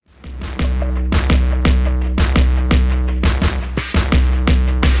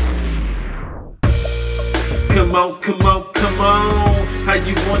Come on, come on, come on. How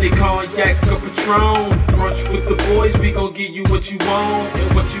you want it, cognac or Patron? Brunch with the boys, we gon' give you what you want. And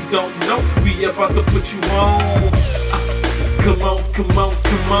what you don't know, we about to put you on. Come on, come on,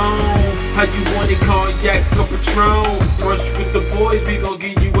 come on. How you want it, cognac or Patron? Brunch with the boys, we gon'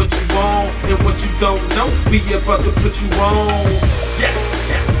 give you what you want. And what you don't know, we about to put you on.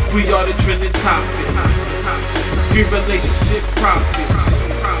 Yes, we are the trending topic. We relationship prophets.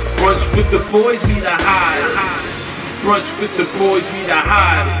 Brunch with the boys, we the hottest. Brunch with the boys, we the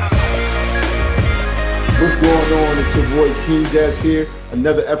hottest. What's going on? It's your boy King Des here.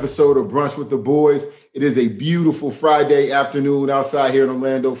 Another episode of Brunch with the Boys. It is a beautiful Friday afternoon outside here in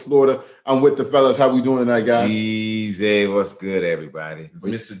Orlando, Florida. I'm with the fellas. How we doing tonight, guys? Jeez, what's good, everybody?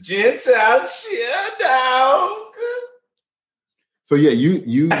 Mr. Gentile, chill dog. So yeah,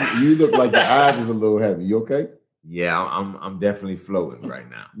 you look like your eyes is a little heavy. You okay? Yeah, I'm definitely floating right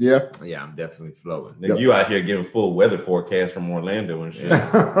now. Yeah, I'm definitely floating. Nigga, you out here giving full weather forecast from Orlando and shit.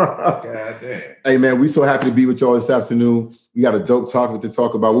 God damn. Hey man, we so happy to be with y'all this afternoon. We got a dope topic to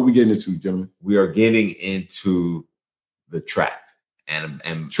talk about. What we getting into, gentlemen? We are getting into the trap and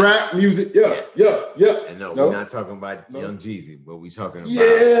trap music. Yeah. And no, we're not talking about Young Jeezy, but we talking about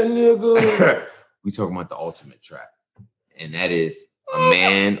nigga. we talking about the ultimate trap, and that is a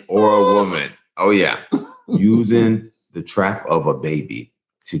man or a woman. Oh yeah. Using the trap of a baby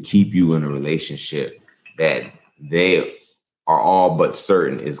to keep you in a relationship that they are all but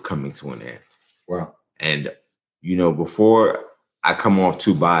certain is coming to an end. Wow. And, before I come off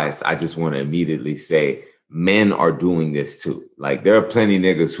too biased, I just want to immediately say men are doing this too. Like there are plenty of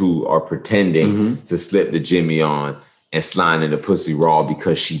niggas who are pretending to slip the Jimmy on and sliding the pussy raw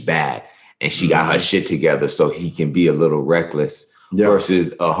because she bad and she got her shit together so he can be a little reckless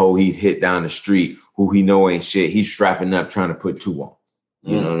versus a hoe he hit down the street who he know ain't shit. He's strapping up trying to put two on.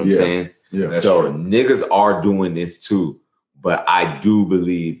 You know what I'm saying? Yeah. So niggas are doing this too, but I do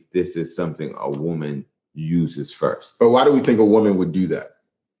believe this is something a woman uses first. But why do we think a woman would do that?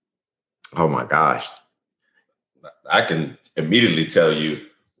 Oh my gosh. I can immediately tell you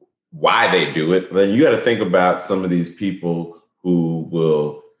why they do it. But you got to think about some of these people who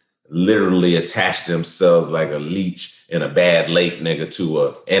will literally attach themselves like a leech in a bad lake nigga to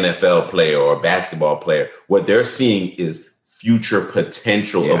a NFL player or a basketball player. What they're seeing is future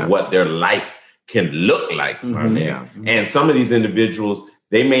potential of what their life can look like. And some of these individuals,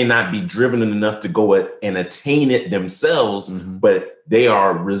 they may not be driven enough to go and attain it themselves, but they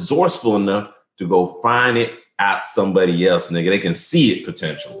are resourceful enough to go find it out somebody else, nigga. They can see it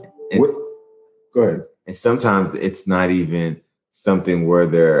potentially. Go ahead. And sometimes it's not even something where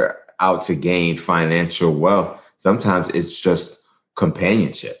they're out to gain financial wealth. Sometimes it's just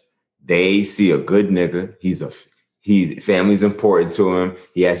companionship. They see a good nigga. Family's important to him.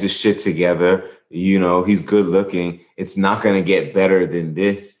 He has his shit together. He's good looking. It's not going to get better than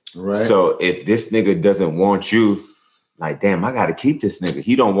this. Right. So if this nigga doesn't want you, like, damn, I got to keep this nigga.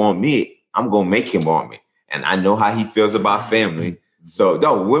 He don't want me. I'm going to make him want me. And I know how he feels about family. So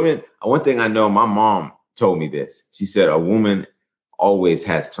no, women, one thing I know, my mom told me this. She said a woman always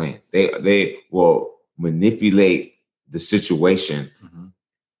has plans. They will manipulate the situation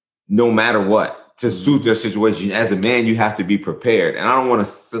no matter what to suit their situation. As a man, you have to be prepared. And I don't want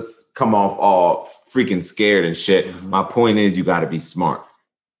to come off all freaking scared and shit. My point is you got to be smart.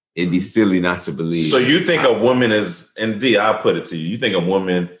 It'd be silly not to believe. So you think a woman is, and D, I'll put it to you. You think a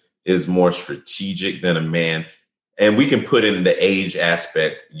woman is more strategic than a man? And we can put in the age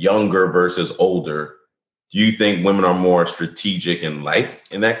aspect, younger versus older. Do you think women are more strategic in life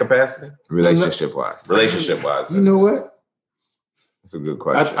in that capacity? Relationship-wise. You know what? That's a good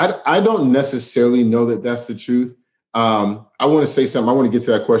question. I don't necessarily know that that's the truth. I want to say something. I want to get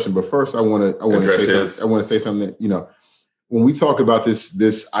to that question, but first I want to say something that, when we talk about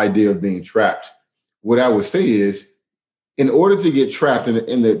this idea of being trapped, what I would say is in order to get trapped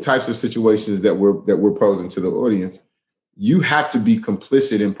in the types of situations that we're posing to the audience, you have to be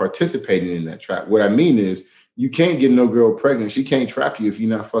complicit in participating in that trap. What I mean is you can't get no girl pregnant. She can't trap you if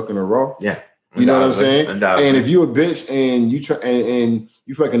you're not fucking her raw. Yeah. You know what I'm saying? Undoubtedly. And if you a bitch and you and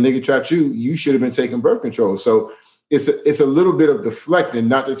you feel like a nigga trapped you should have been taking birth control. So it's a little bit of deflecting,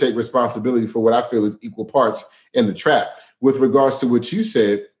 not to take responsibility for what I feel is equal parts in the trap. With regards to what you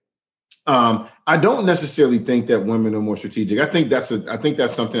said, I don't necessarily think that women are more strategic. I think that's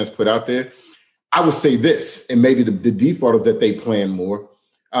something that's put out there. I would say this, and maybe the default is that they plan more.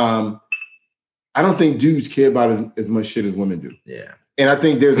 I don't think dudes care about as much shit as women do. Yeah. And I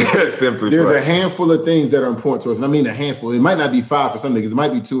think there's a a handful of things that are important to us. And I mean a handful. It might not be 5 for some niggas. It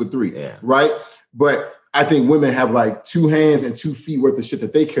might be 2 or 3, right? But I think women have like 2 hands and 2 feet worth of shit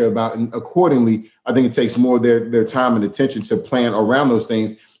that they care about. And accordingly, I think it takes more of their time and attention to plan around those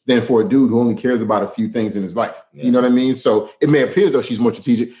things than for a dude who only cares about a few things in his life. Yeah. You know what I mean? So it may appear as though she's more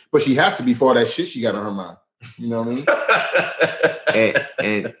strategic, but she has to be for all that shit she got on her mind. You know what I mean?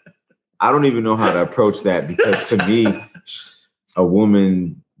 and I don't even know how to approach that, because to me, a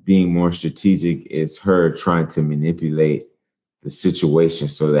woman being more strategic is her trying to manipulate the situation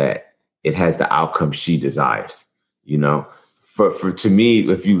so that it has the outcome she desires. You know, to me,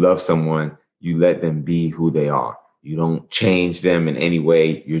 if you love someone, you let them be who they are. You don't change them in any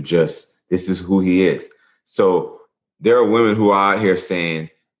way. You're just, this is who he is. So there are women who are out here saying,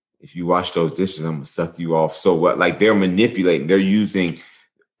 if you wash those dishes, I'm gonna suck you off. So what? Like, they're manipulating, they're using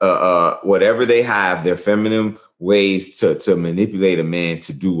whatever they have, their feminine ways to manipulate a man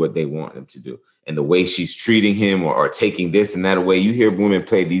to do what they want them to do. And the way she's treating him or taking this and that away. You hear women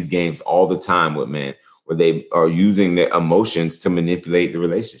play these games all the time with men, where they are using their emotions to manipulate the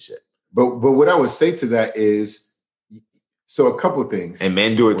relationship. But what I would say to that is, so a couple of things. And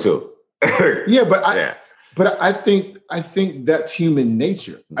men do it too. Yeah, but I think that's human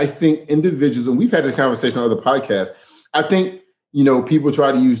nature. I think individuals, and we've had this conversation on other podcasts, I think, you know, people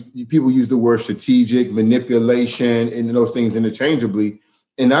use the word strategic, manipulation, and those things interchangeably.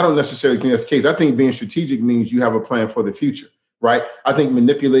 And I don't necessarily think that's the case. I think being strategic means you have a plan for the future, right? I think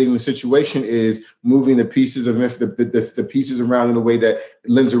manipulating the situation is moving the pieces of the pieces around in a way that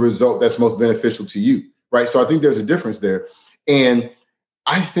lends a result that's most beneficial to you, right? So I think there's a difference there. And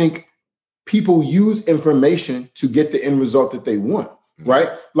I think people use information to get the end result that they want, right?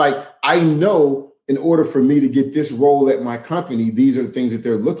 Like, I know in order for me to get this role at my company, these are the things that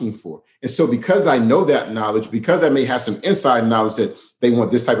they're looking for. And so because I know that knowledge, because I may have some inside knowledge that they want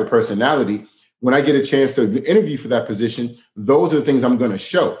this type of personality, when I get a chance to interview for that position, those are the things I'm going to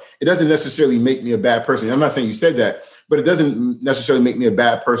show. It doesn't necessarily make me a bad person. I'm not saying you said that, but it doesn't necessarily make me a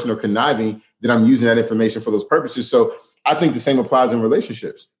bad person or conniving that I'm using that information for those purposes. So I think the same applies in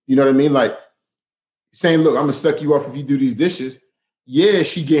relationships. You know what I mean? Like saying, look, I'm going to suck you off if you do these dishes. Yeah,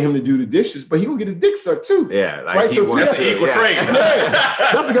 she get him to do the dishes, but he gonna get his dick sucked too. Yeah, like right? He wants to equal trade. Yeah,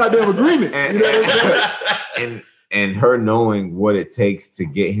 that's a goddamn agreement. And, you know what I'm saying? And her knowing what it takes to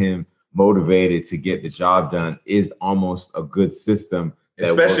get him motivated to get the job done is almost a good system.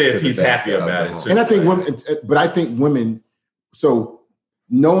 Especially if he's happy about it too. And I think women, so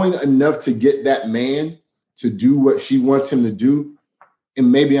knowing enough to get that man to do what she wants him to do. And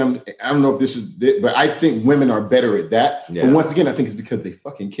maybe I don't know if this is it, but I think women are better at that. Yeah. But once again, I think it's because they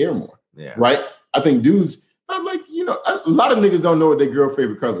fucking care more. Yeah. Right? I think dudes, I'm like, you know, a lot of niggas don't know what their girl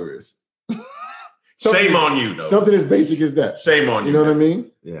favorite color is. Shame on you, though. Something as basic as that. Shame on you. You know what I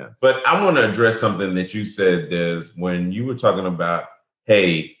mean? Yeah. But I want to address something that you said, Des, when you were talking about,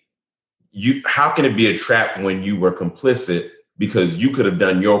 hey, how can it be a trap when you were complicit because you could have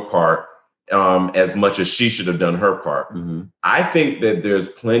done your part as much as she should have done her part. Mm-hmm. I think that there's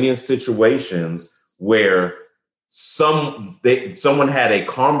plenty of situations where someone had a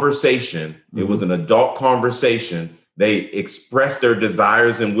conversation. Mm-hmm. It was an adult conversation. They expressed their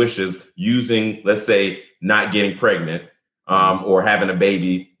desires and wishes using, let's say, not getting pregnant or having a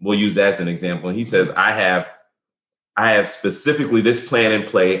baby. We'll use that as an example. And he says, I have specifically this plan in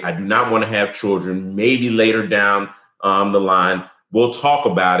play. I do not want to have children. Maybe later down the line, we'll talk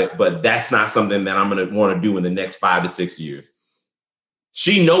about it, but that's not something that I'm going to want to do in the next 5 to 6 years.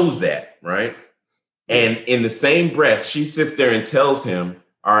 She knows that, right? And in the same breath, she sits there and tells him,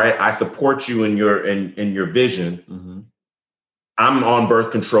 all right, I support you in your vision. Mm-hmm. I'm on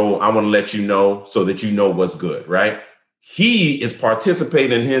birth control. I want to let you know so that you know what's good, right? He is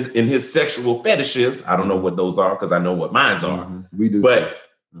participating in his sexual fetishes. I don't know what those are because I know what mine are. Mm-hmm. We do. But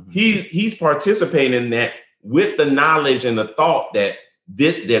he's participating in that with the knowledge and the thought that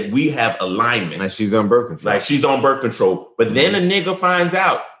we have alignment. Like she's on birth control. But then a nigga finds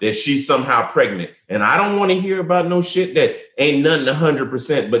out that she's somehow pregnant. And I don't want to hear about no shit that ain't nothing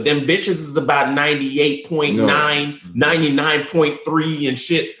 100%. But them bitches is about 98.9, 99.3 and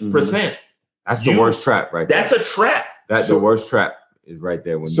shit percent. That's the worst trap right there. That's a trap. The worst trap is right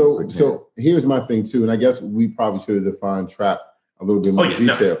there. So here's my thing too. And I guess we probably should have defined trap a little bit more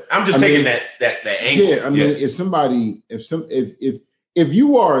detail. No, I'm just taking that angle. Yeah, I mean, if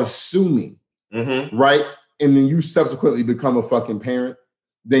you are assuming, right, and then you subsequently become a fucking parent,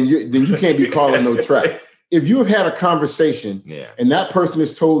 then you can't be calling no trap. If you have had a conversation and that person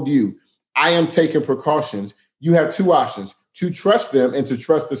has told you, I am taking precautions, you have two options: to trust them and to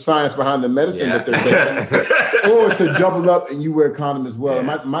trust the science behind the medicine that they're taking, or to double up and you wear a condom as well.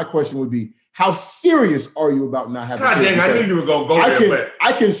 Yeah. My question would be, How serious are you about not having? God kids? dang, I knew you were gonna go there. But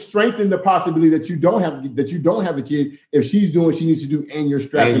I can strengthen the possibility that you don't have a kid if she's doing what she needs to do and you're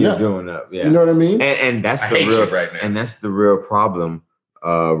strapping and you're up. doing up. Yeah. You know what I mean? And that's I the hate real you right now. And that's the real problem.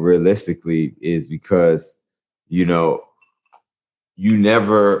 Realistically, is because you can't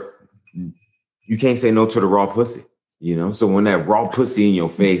say no to the raw pussy. So when that raw pussy in your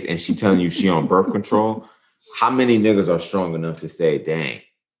face and she telling you she on birth control, how many niggas are strong enough to say, dang,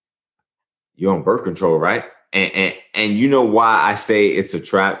 you're on birth control, right? And you know why I say it's a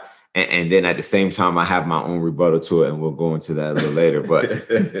trap? And then at the same time, I have my own rebuttal to it, and we'll go into that a little later.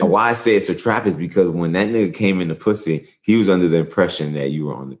 But why I say it's a trap is because when that nigga came in the pussy, he was under the impression that you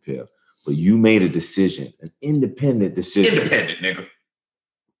were on the pill. But you made a decision, an independent decision. Independent, nigga.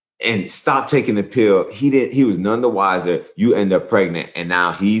 And stop taking the pill. He was none the wiser. You end up pregnant, and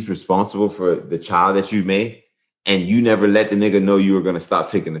now he's responsible for the child that you made. And you never let the nigga know you were gonna stop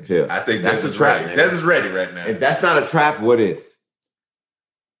taking the pill. I think that's a trap. Des is ready right now. If that's not a trap, what is?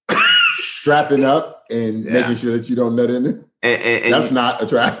 Strapping up and making sure that you don't nut in it. And that's not a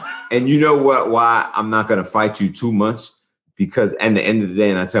trap. And you know what? Why I'm not gonna fight you too much, because at the end of the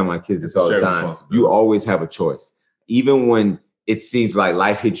day, and I tell my kids this all the time, you always have a choice. Even when it seems like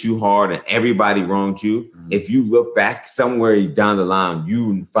life hit you hard and everybody wronged you, if you look back somewhere down the line,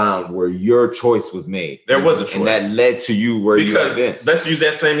 you found where your choice was made. There was a choice. And that led to you where you are then. Let's use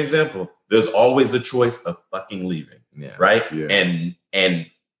that same example. There's always the choice of fucking leaving. Yeah. Right? Yeah. And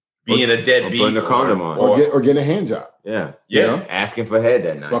being a deadbeat. Putting a condom on. Or getting a hand job. Yeah. Yeah. Asking for head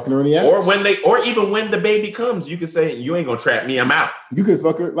that night. Fucking her in the ass. Or even when the baby comes, you can say, you ain't gonna trap me, I'm out. You could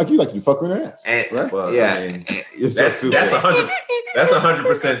fuck her like you fuck her in the ass. Right? Well, yeah. I mean, that's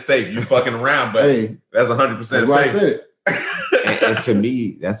 100% safe. You fucking around, but that's 100% safe. I said it. and to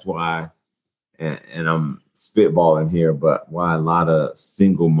me, that's why, and I'm spitballing here, but why a lot of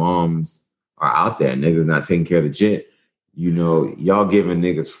single moms are out there, niggas not taking care of the jit. Y'all giving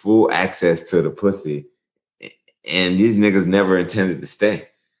niggas full access to the pussy, and these niggas never intended to stay.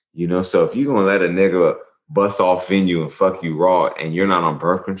 So if you're gonna let a nigga bust off in you and fuck you raw, and you're not on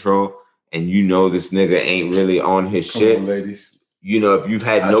birth control, and this nigga ain't really on his shit, on, ladies. If you've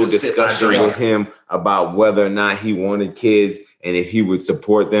had no discussion with him about whether or not he wanted kids and if he would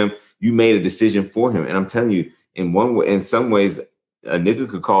support them, you made a decision for him. And I'm telling you, in some ways, a nigga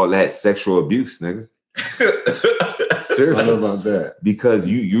could call that sexual abuse, nigga. Seriously. I know about that. Because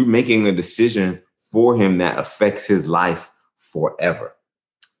you're making a decision for him that affects his life forever.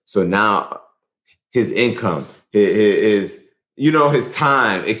 So now his income, his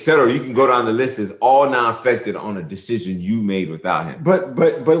time, etc. You can go down the list, is all now affected on a decision you made without him. But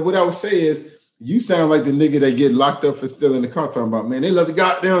what I would say is, you sound like the nigga that get locked up for stealing the car. Talking about, man, they left the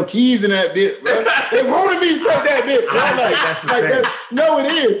goddamn keys in that bit, bro. They wanted me to take that bit, bro. No,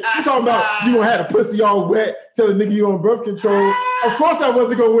 it is. You talking about you gonna have the pussy all wet, tell the nigga you on birth control. Of course I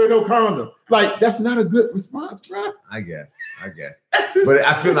wasn't gonna wear no condom. Like, that's not a good response, bro. I guess. But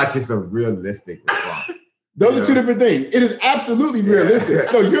I feel like it's a realistic response. Those are two different things. It is absolutely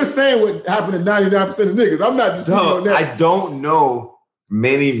realistic. No, you're saying what happened to 99% of niggas. I'm not just on that. I don't know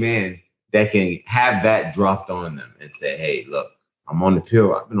many men that can have that dropped on them and say, hey, look, I'm on the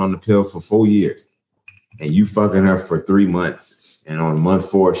pill. I've been on the pill for 4 years. And you fucking her for 3 months. And on month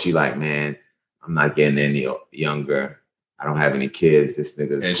 4, she like, man, I'm not getting any younger. I don't have any kids. This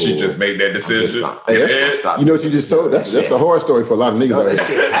nigga's and cool. She just made that decision. You know what you just told? That's a horror story for a lot of niggas. No, that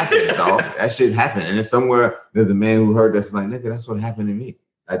shit happens, dog. That shit happened. And then somewhere there's a man who heard that's like, nigga, that's what happened to me.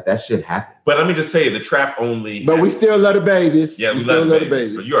 That shit happened. But let me just say, the trap only. But we still love the babies. Yeah, we love the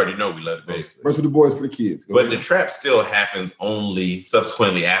babies. But you already know we love the babies. First with the boys, for the kids. But the trap still happens only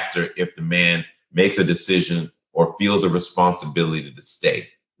subsequently after, if the man makes a decision or feels a responsibility to stay,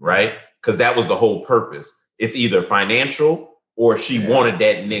 right? Because that was the whole purpose. It's either financial or she wanted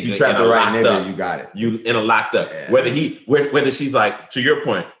that nigga. If you trap the right nigga, you got it. You in a locked up. Yeah. Whether she's like, to your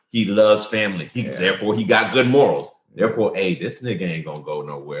point, he loves family. Therefore he got good morals. Therefore, hey, this nigga ain't gonna go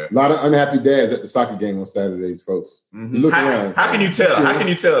nowhere. A lot of unhappy dads at the soccer game on Saturdays, folks. Mm-hmm. Look around. How can you tell? How can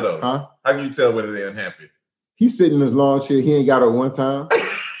you tell though? Huh? How can you tell whether they're unhappy? He's sitting in his lawn chair. He ain't got it one time.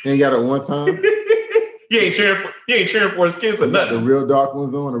 He ain't cheering for his kids or nothing. The real dark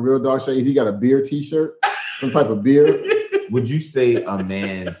ones on, the real dark shades. He got a beer t-shirt, some type of beer. Would you say a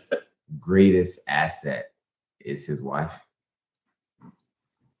man's greatest asset is his wife?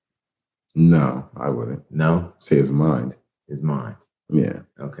 No, I wouldn't. No? Say his mind. His mind. Yeah.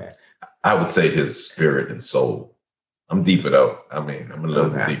 Okay. I would say his spirit and soul. I'm deeper though. I mean, I'm a little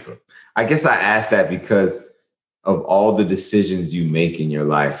bit deeper. I guess I asked that because of all the decisions you make in your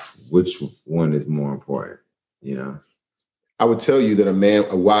life, which one is more important? I would tell you that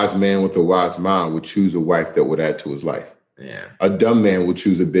a wise man with a wise mind would choose a wife that would add to his life. Yeah. A dumb man would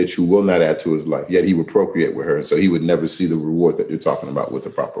choose a bitch who will not add to his life, yet he would procreate with her. And so he would never see the reward that you're talking about with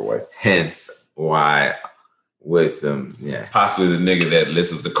the proper wife. Hence why wisdom, yeah. Possibly the nigga that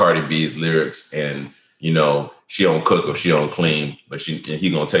listens to Cardi B's lyrics and, you know, she don't cook or she don't clean, but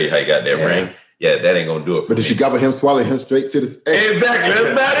he gonna tell you how you got that ring. Yeah, that ain't gonna do it for me. But did she gobble him, swallow him straight to the... Exactly.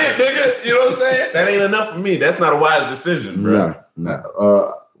 That's about it, nigga. You know what I'm saying? That ain't enough for me. That's not a wise decision, bro.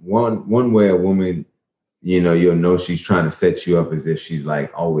 No. One way a woman, you know, you'll know she's trying to set you up is if she's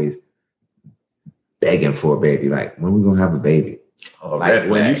like always begging for a baby. Like, when we gonna have a baby? Oh, like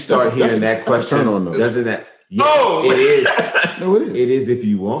when you start hearing that question, doesn't that? Yeah, it is. No, it is. It is if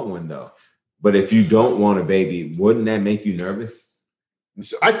you want one though. But if you don't want a baby, wouldn't that make you nervous?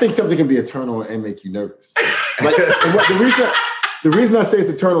 So I think something can be a turn on and make you nervous. Like, the reason I say it's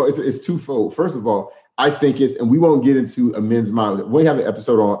a turn on is twofold. First of all, I think it's, and we won't get into a men's mind. We have an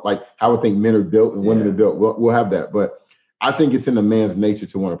episode on like how I think men are built and women are built. We'll have that, but I think it's in a man's nature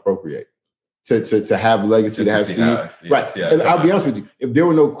to want to procreate, to have legacy, to have seeds. Right. And I'll be honest with you, if there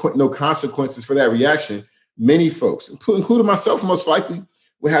were no consequences for that reaction, many folks, including myself, most likely,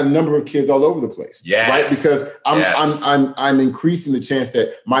 would have a number of kids all over the place. Yes. Right? Because I'm increasing the chance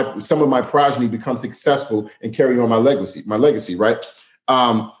that some of my progeny become successful and carry on my legacy, right?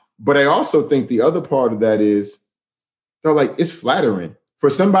 But I also think the other part of that is, like, it's flattering for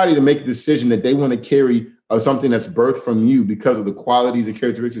somebody to make a decision that they want to carry something that's birthed from you because of the qualities and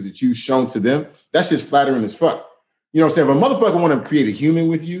characteristics that you've shown to them. That's just flattering as fuck. You know what I'm saying? If a motherfucker want to create a human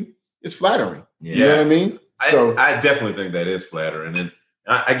with you, it's flattering. Yeah. You know what I mean? I definitely think that is flattering. And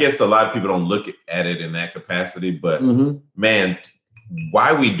I guess a lot of people don't look at it in that capacity, but man,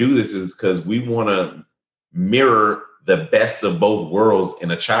 why we do this is because we want to mirror the best of both worlds in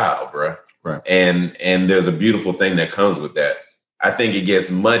a child, bro. Right. And there's a beautiful thing that comes with that. I think it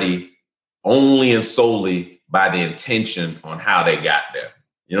gets muddy only and solely by the intention on how they got there.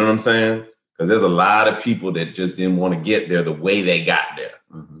 You know what I'm saying? Because there's a lot of people that just didn't want to get there the way they got there.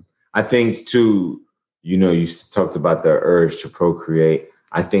 Mm-hmm. I think too, you know, you talked about the urge to procreate.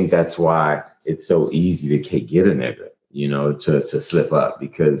 I think that's why it's so easy to get a nigga, you know, to slip up,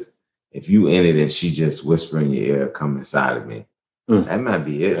 because if you in it and she just whisper in your ear, come inside of me, that might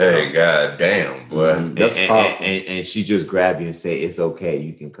be it. Hey, god damn, boy. That's powerful. And she just grab you and say, it's okay,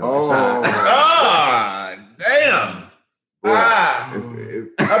 you can come inside. Ah, damn. I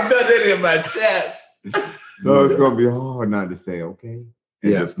felt that in my chest. So it's going to be hard not to say, okay.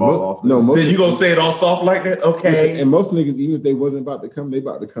 And just fall off. No, then you gonna say it all soft like that? Okay. And most niggas, even if they wasn't about to come, they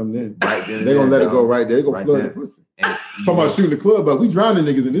about to come then. Right then. They gonna let it go right there. They gonna flood the pussy. Talking about shooting the club, but we drowning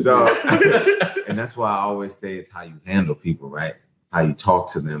niggas in this. And that's why I always say it's how you handle people, right? How you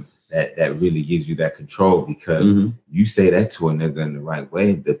talk to them that really gives you that control, because you say that to a nigga in the right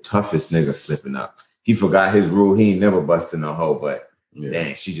way, the toughest nigga slipping up. He forgot his rule. He ain't never busting a hoe, but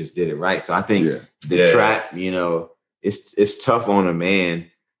dang, she just did it right. So I think the trap, you know, it's tough on a man,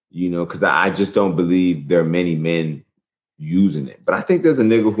 you know, because I just don't believe there are many men using it. But I think there's a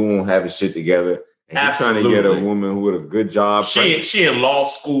nigga who won't have his shit together and he's trying to get a woman with a good job. She in law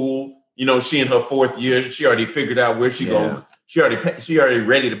school, you know, she in her 4th year. She already figured out where she going. She already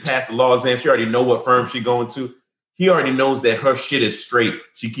ready to pass the law exam. She already know what firm she going to. He already knows that her shit is straight.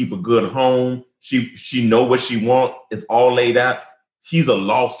 She keep a good home. She know what she want. It's all laid out. He's a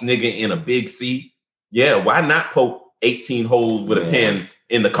lost nigga in a big C. Yeah, why not poke 18 holes with a pen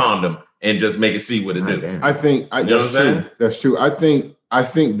in the condom and just make it see what it do? I think that's true. That's true. I think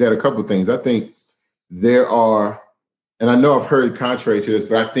that a couple of things. I think there are, and I know I've heard contrary to this,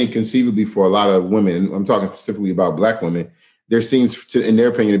 but I think conceivably for a lot of women, and I'm talking specifically about Black women, there seems to, in their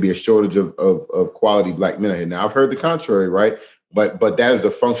opinion, to be a shortage of quality Black men here. Now I've heard the contrary, right? But that is a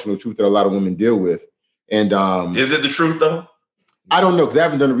functional truth that a lot of women deal with. And is it the truth though? I don't know, because I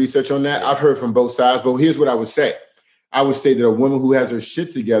haven't done the research on that. I've heard from both sides, but here's what I would say. I would say that a woman who has her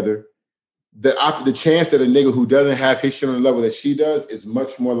shit together, the chance that a nigga who doesn't have his shit on the level that she does is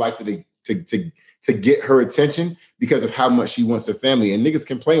much more likely to get her attention because of how much she wants a family. And niggas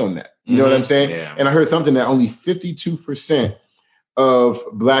can play on that. You know what I'm saying? Yeah. And I heard something that only 52% of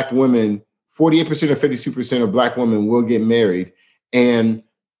Black women, 48% or 52% of Black women will get married. And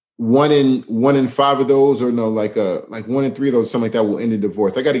one in 5 of those, or no, like 1 in 3 of those, something like that, will end in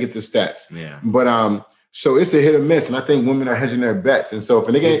divorce. I got to get the stats. Yeah. But so it's a hit or miss, and I think women are hedging their bets. And so if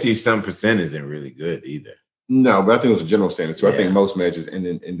a nigga 50% isn't really good either. No, but I think it's a general standard too. I think most marriages end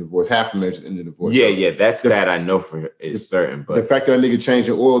in divorce. Half of marriages end in divorce. Yeah, that's that I know for is certain. But the fact that a nigga changed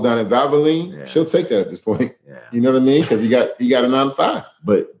the oil down at Valvoline, she'll take that at this point. Yeah. You know what I mean? Because he got a 9 to 5.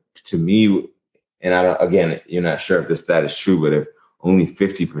 But to me, and I don't. Again, you're not sure if this stat is true, but if only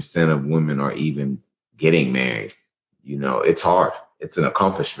 50% of women are even getting married, you know, it's hard. It's an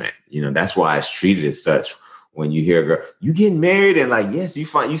accomplishment. You know, that's why it's treated as such. When you hear a girl, you getting married, and like, yes, you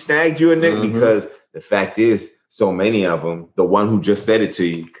snagged you a nigga, because the fact is, so many of them, the one who just said it to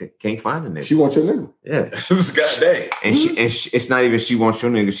you can't find a nigga. She wants your nigga. Yeah, God dang. and it's not even she wants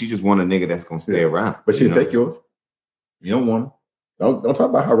your nigga. She just want a nigga that's gonna stay around. But she'll take yours. You don't want him. Don't talk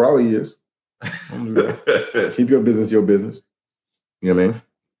about how raw he is. Don't do that. Keep your business your business. You know what I mean?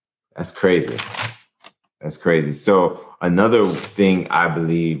 That's crazy. That's crazy. So another thing I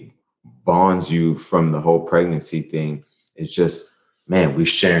believe bonds you from the whole pregnancy thing is just, man, we're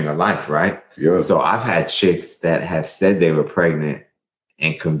sharing a life, right? Yeah. So I've had chicks that have said they were pregnant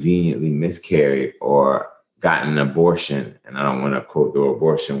and conveniently miscarried or gotten an abortion. And I don't want to quote the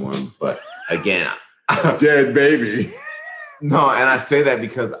abortion one, but again, dead baby. No, and I say that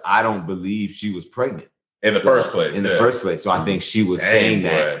because I don't believe she was pregnant. In the first place. In the first place. So I think she was saying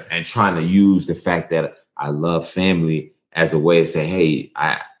that and trying to use the fact that I love family as a way to say, hey,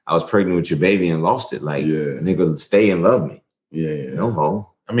 I was pregnant with your baby and lost it. Like, nigga, stay and love me. Yeah. No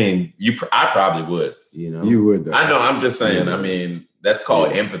ho. I mean, I probably would. You know? You would. Though. I know. I'm just saying. Yeah. I mean, that's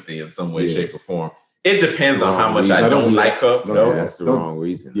called empathy in some way, shape, or form. It depends on how much I don't like her. No, that's the wrong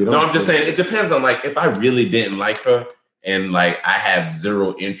reason. No, I'm just saying it depends on, like, if I really didn't like her and like I have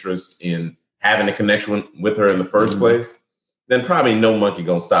zero interest in having a connection with her in the first place, then probably no monkey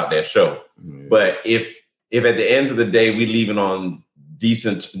gonna stop that show. But if at the end of the day we leave it on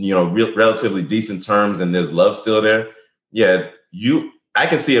decent, you know, relatively decent terms and there's love still there, I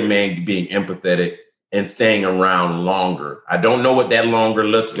can see a man being empathetic and staying around longer. I don't know what that longer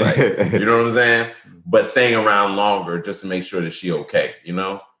looks like. You know what I'm saying? But staying around longer just to make sure that she okay, you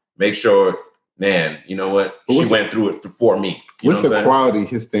know? Make sure, man, you know what? She went through it for me. What's the quality of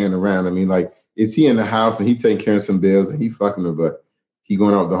his staying around? I mean, like, is he in the house and he taking care of some bills and he fucking her, but he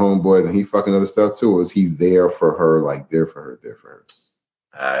going out with the homeboys and he fucking other stuff too? Or is he there for her, like there for her?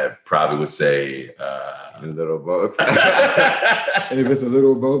 I probably would say a little both. And if it's a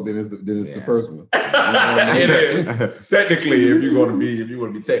little both, then it's the first one. It is. Technically, if you want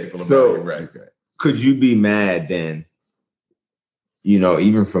to be technical about it, right? Okay. Could you be mad then? You know,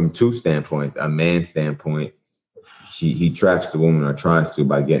 even from two standpoints, a man's standpoint, he traps the woman or tries to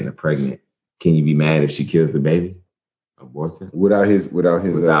by getting her pregnant. Can you be mad if she kills the baby? Aborts it?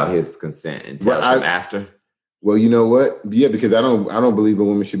 Without his consent and tells him after? Well, you know what? Yeah, because I don't believe a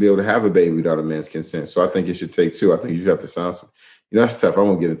woman should be able to have a baby without a man's consent. So I think it should take two. I think you should have to sign some. You know, that's tough. I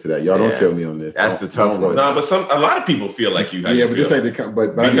won't get into that. Y'all don't kill me on this. That's the tough one. No, but a lot of people feel like you. Yeah, but this ain't the.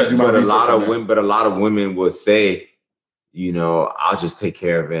 But a lot of women would say, you know, I'll just take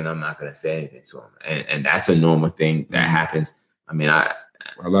care of it and I'm not going to say anything to him. And that's a normal thing that happens. I mean, a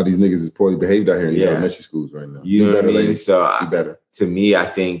lot of these niggas is poorly behaved out here in elementary schools right now. You know what I mean? Ladies. So be better. To me, I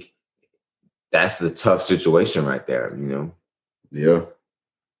think that's a tough situation right there, you know? Yeah.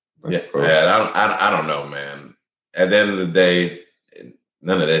 I don't know, man. At the end of the day,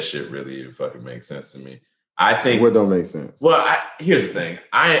 none of that shit really even fucking makes sense to me. I think what don't make sense. Well, here's the thing.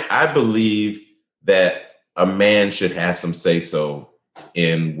 I believe that a man should have some say so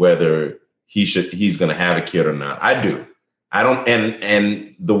in whether he's going to have a kid or not. I do. I don't.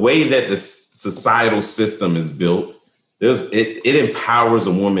 And the way that the societal system is built, it empowers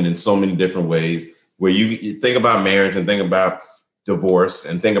a woman in so many different ways. Where you think about marriage and think about divorce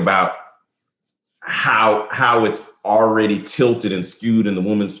and think about how it's already tilted and skewed in the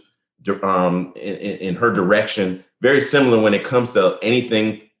woman's in her direction. Very similar when it comes to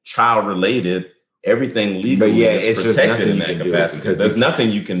anything child related. Everything legally is protected in that capacity because there's nothing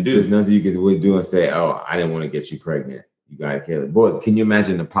you can do. There's nothing you can do and say, "Oh, I didn't want to get you pregnant. You got to kill it." Boy, can you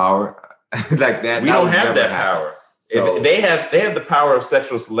imagine the power like that? We don't have that power. So, they have the power of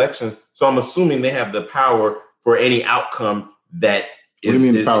sexual selection. So I'm assuming they have the power for any outcome that. What do you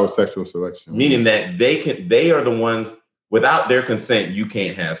mean the power of sexual selection? Meaning that they are the ones without their consent. You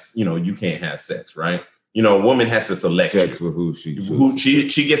can't have sex, right? You know, a woman has to select sex with who she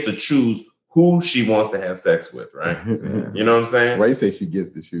gets to choose who she wants to have sex with, right? You know what I'm saying? Why you say she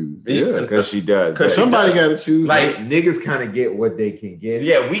gets to choose? Yeah, because she does. Because somebody got to choose. Like niggas kind of get what they can get.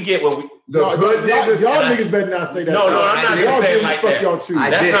 Yeah, we get what we. Y'all niggas better not say that. No, I'm not gonna say it like that.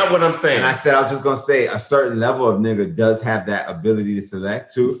 That's not what I'm saying. And I said I was just gonna say a certain level of nigga does have that ability to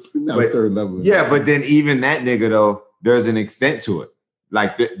select too. Not a certain level. Yeah, but then even that nigga though, there's an extent to it.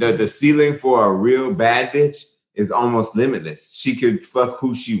 Like the ceiling for a real bad bitch is almost limitless. She could fuck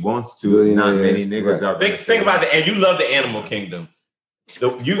who she wants to. Not many niggas are. Think about and you love the animal kingdom.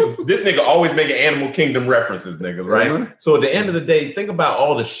 This nigga always making animal kingdom references, nigga, right? So at the end of the day, think about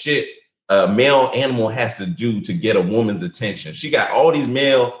all the shit a male animal has to do to get a woman's attention. She got all these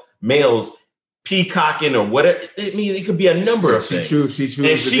males peacocking or whatever. I mean, it could be a number of things. She chooses,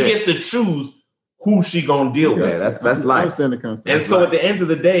 and she gets to choose who she gonna deal with. That's life. I understand the concept. And so at the end of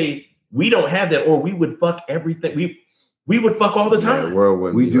the day, we don't have that, or we would fuck everything. We would fuck all the time. The world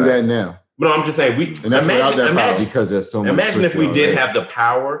wouldn't we be do right. that now. No, I'm just saying imagine because there's so much. Imagine if we pussy did already. have the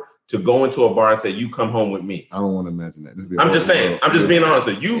power to go into a bar and say, "You come home with me." I don't want to imagine that. I'm just saying. I'm just being honest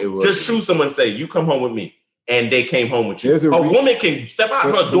with you. You just choose someone and say, "You come home with me," and they came home with you. A woman can step out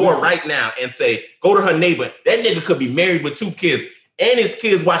her door right now and say, "Go to her neighbor." That nigga could be married with 2 kids and his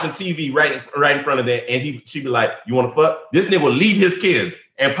kids watching TV right in front of them, and she'd be like, "You want to fuck?" This nigga will leave his kids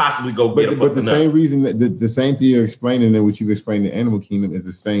and possibly go get a fucking But the same reason that the same thing you're explaining and what you've explained in Animal Kingdom is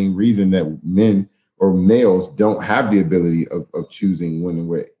the same reason that men or males don't have the ability of choosing when and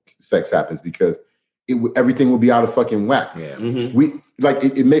where sex happens, because everything will be out of fucking whack. Yeah. Mm-hmm. We like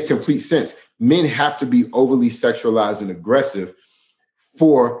it makes complete sense. Men have to be overly sexualized and aggressive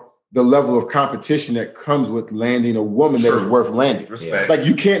for the level of competition that comes with landing a woman that is worth landing. Respect. Like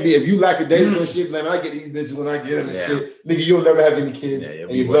you can't be, if you lack a dating and shit, man, I get these bitches when I get them and shit. Nigga, you'll never have any kids and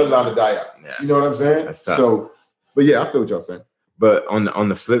your bloodline will die out. Yeah. You know what I'm saying? That's tough. So, but yeah, I feel what y'all saying. But on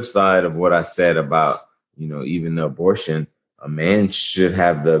the flip side of what I said about, even the abortion, a man should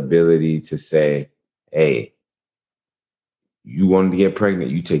have the ability to say, hey, you wanted to get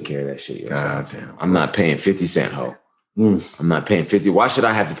pregnant, you take care of that shit yourself. God damn. I'm not paying 50 cent hoe. I'm not paying 50. Why should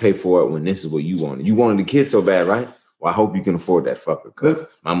I have to pay for it when this is what you wanted? You wanted a kid so bad, right? Well, I hope you can afford that fucker because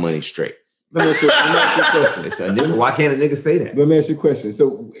my money's straight. Let me ask you a question. Why can't a nigga say that? Let me ask you a question.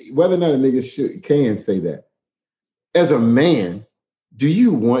 So whether or not a nigga can say that, as a man, do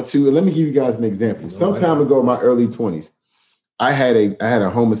you want to? And let me give you guys an example. Some time ago, in my early 20s, I had a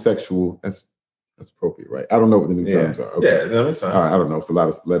homosexual. That's appropriate, right? I don't know what the new terms are. Okay. Yeah, no, that's fine. All right, I don't know. It's a lot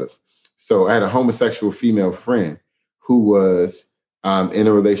of letters. So I had a homosexual female friend who was in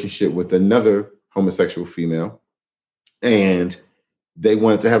a relationship with another homosexual female, and they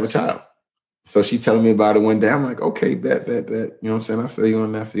wanted to have a child. So she telling me about it one day. I'm like, okay, bet. You know what I'm saying? I feel you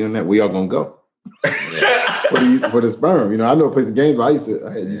on that. We all gonna go for the sperm. I know a place of games, but I used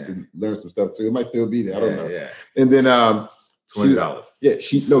to learn some stuff too. It might still be there. I don't know. Yeah. And then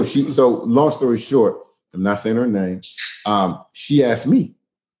 $20. So long story short, I'm not saying her name. She asked me,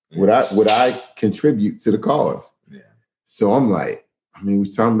 would I contribute to the cause? Yeah. So I'm like, we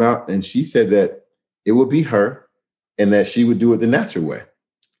was talking about, and she said that it would be her and that she would do it the natural way.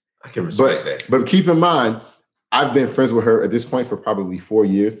 I can respect that. But keep in mind, I've been friends with her at this point for probably 4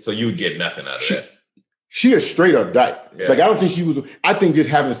 years. So you would get nothing out of that. She a straight up dyke. Yeah. Like, I don't think she was, I think just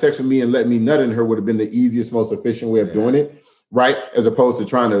having sex with me and letting me nut in her would have been the easiest, most efficient way of doing it. Right? As opposed to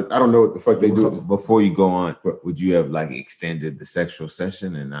trying to, I don't know what the fuck they do. Before you go on, would you have extended the sexual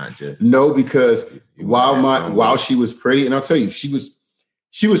session and not just? No, because while she was pretty, and I'll tell you, she was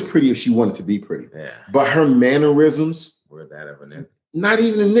pretty if she wanted to be pretty. Yeah. But her mannerisms were that of a nigga. Not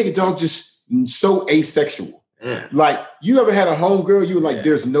even a nigga, dog, just so asexual. Yeah. Like, you ever had a homegirl, you were like,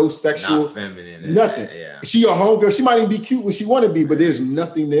 there's no sexual, not feminine, nothing. Yeah. She your homegirl, she might even be cute when she want to be, but there's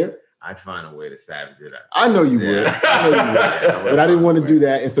nothing there. I'd find a way to savage it out. I know you would. But I didn't want to do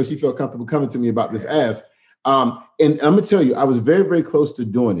that. And so she felt comfortable coming to me about this ass. And I'm going to tell you, I was very, very close to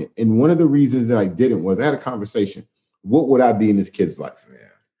doing it. And one of the reasons that I didn't was I had a conversation. What would I be in this kid's life? Yeah.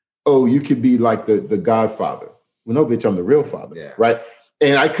 Oh, you could be like the godfather. Well, no, bitch, I'm the real father, right?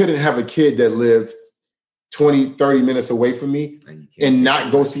 And I couldn't have a kid that lived 20, 30 minutes away from me and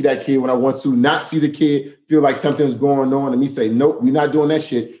not go see that kid when I want to, not see the kid, feel like something's going on, and me say, nope, we're not doing that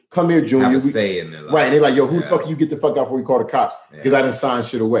shit. Come here, Junior. Have a say in their life. Right, and they're like, yo, who the fuck you get the fuck out before we call the cops? Because I didn't sign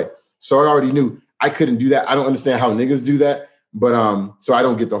shit away. So I already knew I couldn't do that. I don't understand how niggas do that, but so I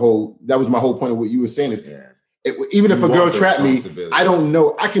don't get that was my whole point of what you were saying is, even if a girl trapped me, I don't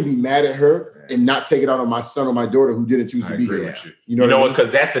know. I can be mad at her and not take it out on my son or my daughter who didn't choose to be here. You know what?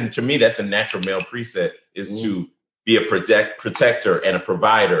 Because to me, that's the natural male preset is to be a protector and a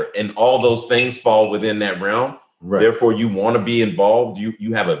provider, and all those things fall within that realm. Right. Therefore, you want to be involved.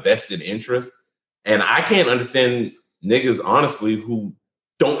 You have a vested interest, and I can't understand niggas honestly who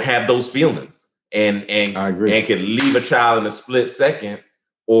don't have those feelings and I agree. And can leave a child in a split second.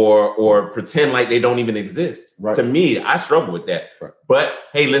 Or pretend like they don't even exist. Right. To me, I struggle with that. Right. But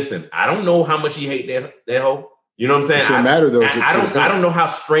hey, listen, I don't know how much he hate that hoe. You know what I'm saying? It shouldn't matter though. I don't know how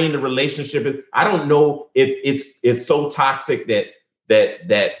strained the relationship is. I don't know if it's so toxic that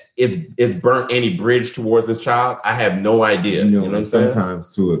it's burnt any bridge towards this child. I have no idea. You know what I'm saying?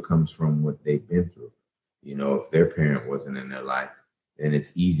 Sometimes too, it comes from what they've been through. If their parent wasn't in their life, then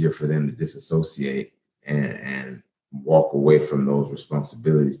it's easier for them to disassociate and walk away from those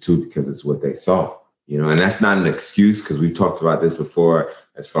responsibilities too, because it's what they saw, and that's not an excuse, because we've talked about this before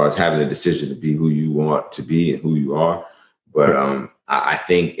as far as having a decision to be who you want to be and who you are. But I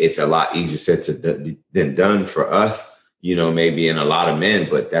think it's a lot easier said than done for us, maybe in a lot of men,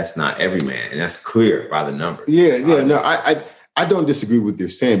 but that's not every man. And that's clear by the numbers. No, I don't disagree with what you're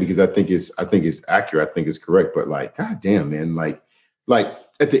saying, because I think it's accurate. I think it's correct. But like, goddamn, man, like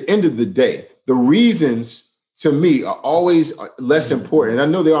at the end of the day, the reasons to me are always less important. And I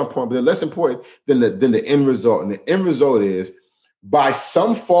know they are important, but they're less important than the end result. And the end result is, by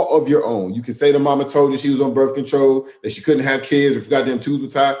some fault of your own, you can say the mama told you she was on birth control, that she couldn't have kids, if goddamn tubes were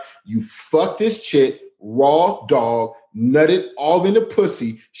tied. You fucked this chick, raw dog, nutted all in the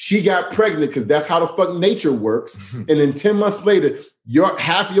pussy. She got pregnant because that's how the fuck nature works. And then 10 months later,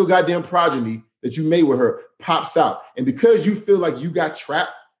 half of your goddamn progeny that you made with her pops out. And because you feel like you got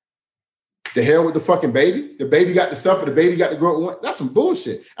trapped, the hell with the fucking baby. The baby got to suffer. The baby got to grow up. That's some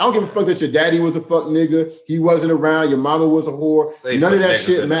bullshit. I don't give a fuck that your daddy was a fuck nigga. He wasn't around. Your mama was a whore. None of that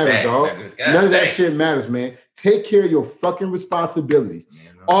shit matters, dog. None of that shit matters, man. Take care of your fucking responsibilities.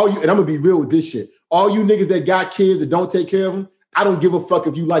 And I'm gonna be real with this shit. All you niggas that got kids that don't take care of them, I don't give a fuck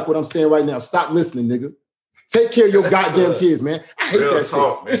if you like what I'm saying right now. Stop listening, nigga. Take care of your goddamn kids, man. I hate that shit.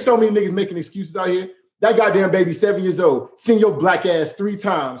 Man. There's so many niggas making excuses out here. That goddamn baby, 7 years old, seen your black ass 3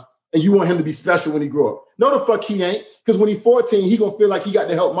 times, and you want him to be special when he grow up. No, the fuck he ain't. Because when he's 14, he gonna feel like he got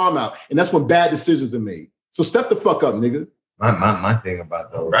to help mom out. And that's when bad decisions are made. So step the fuck up, nigga. My thing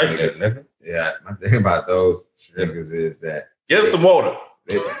about those niggas. Yeah, my thing about those niggas is that give them some water.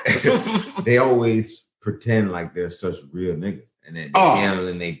 They always pretend like they're such real niggas, and then they're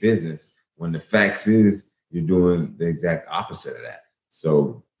handling their business, when the facts is you're doing the exact opposite of that.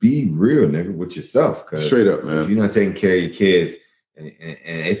 So be real, nigga, with yourself. Because straight up, man, if you're not taking care of your kids, and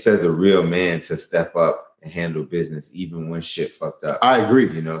it says a real man to step up and handle business even when shit fucked up. I agree.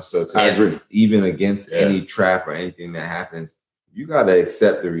 So I agree. Even against any trap or anything that happens, you gotta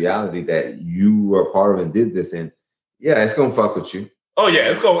accept the reality that you were part of and did this, and it's gonna fuck with you. Oh yeah,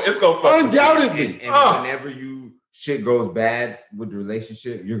 it's gonna fuck undoubtedly. With you. And whenever shit goes bad with the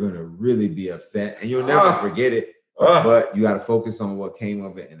relationship, you're gonna really be upset, and you'll never forget it. But you gotta focus on what came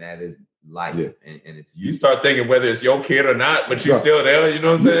of it, and that is life. Yeah. And it's you. You start thinking whether it's your kid or not, but you're still there. You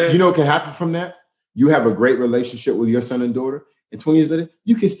know what I'm saying? You know what can happen from that? You have a great relationship with your son and daughter, and 20 years later,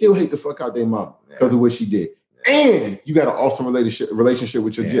 you can still hate the fuck out their mom because of what she did. And you got an awesome relationship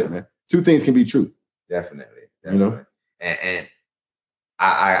with your jit, man. 2 things can be true. Definitely. You know? And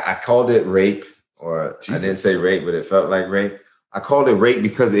I called it rape, or Jesus. I didn't say rape, but it felt like rape. I called it rape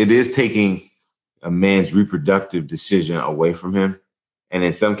because it is taking a man's reproductive decision away from him. And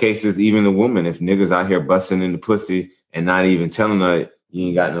in some cases, even the woman, if niggas out here busting in the pussy and not even telling her you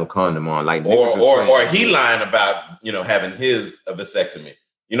ain't got no condom on, like or he lying about having his vasectomy.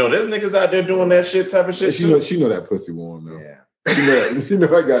 There's niggas out there doing that shit type of shit. She know that pussy warm though. Yeah, she know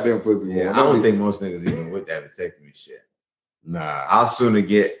that goddamn pussy warm. Yeah, I don't think most niggas even with that vasectomy shit. Nah, I'll sooner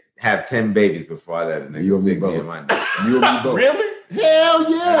have 10 babies before I let a nigga stick me in my neck. You and me both. Really? Hell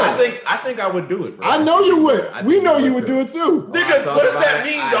yeah! I think I would do it, bro. I know you would. We know you would do it too. Nigga, what does that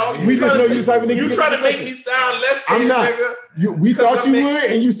mean, dog? We just know you type of nigga. You trying to make me sound less I'm not. nigga? We thought you would,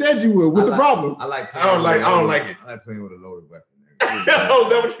 and you said you would. What's the problem? I don't like it. I like playing with a loaded weapon. Oh, is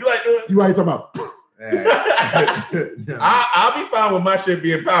that what you like doing? You ain't talking about. No. I'll be fine with my shit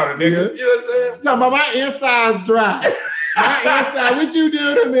being powder, nigga. You know what I'm saying? Talking about my inside's dry. My inside, what you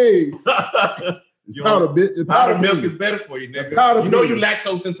do to me? Powder milk is better for you, nigga. You know you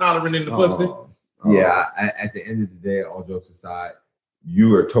lactose intolerant in the pussy. Yeah, at the end of the day, all jokes aside,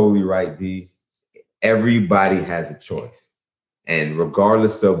 you are totally right, D. Everybody has a choice. And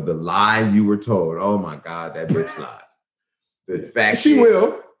regardless of the lies you were told, oh my God, that bitch lied. The fact she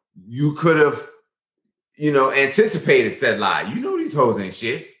will. You could have, anticipated said lie. You know these hoes ain't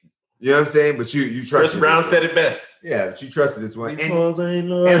shit. You know what I'm saying? But you trusted. Chris Brown said it best. Yeah, but you trusted this one. These hoes ain't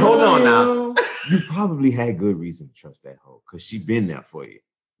no. And hold on now. You probably had good reason to trust that hoe because she been there for you.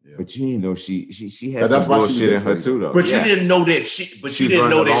 Yeah. But you didn't know she had some bullshit in her too, though. But you didn't know that she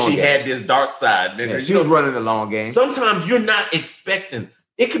didn't know that she had this dark side, nigga. Yeah, she was running the long game. Sometimes you're not expecting.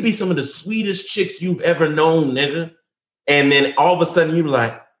 It could be some of the sweetest chicks you've ever known, nigga. And then all of a sudden you're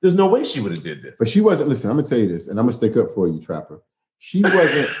like, there's no way she would have did this. But she wasn't, listen, I'm gonna tell you this, and I'm gonna stick up for you, Trapper. She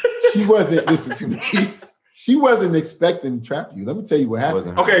wasn't, listen to me. She wasn't expecting to trap you. Let me tell you what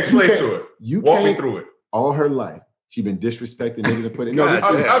happened. Okay, explain to her. Walk me through it. All her life, she been disrespecting niggas and putting. No, okay,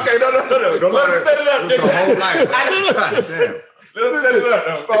 no. Don't let her set it up, nigga. Her whole life. Damn. Let us set it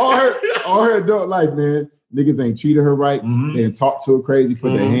up. all her adult life, man. Niggas ain't treated her right. Mhm. They didn't talk to her crazy,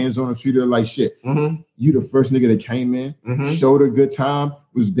 put their Mhm. hands on her, treated her like shit. Mhm. You the first nigga that came in, Mhm. showed her a good time,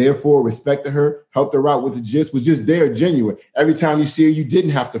 was there for her, respected her, helped her out with the gist, was just there, genuine. Every time you see her, you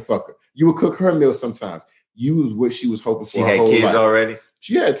didn't have to fuck her. You would cook her meals sometimes. You was what she was hoping for. She her had whole kids life. already?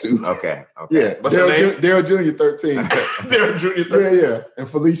 She had two. Okay. Yeah. What's her name? Daryl Jr. 13. They're Junior. Yeah. And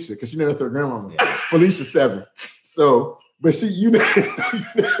Felicia, because she named her grandmama. Yeah. Felicia 7. So, but you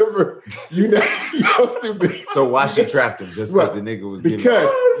never, you're stupid. So why she trapped him? Just because Right. the nigga was giving Because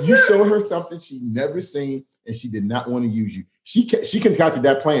you showed her something she never seen and she did not want to use you. She concocted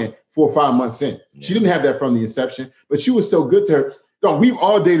that plan 4 or 5 months in. Yeah. She didn't have that from the inception, but you was so good to her. No, we've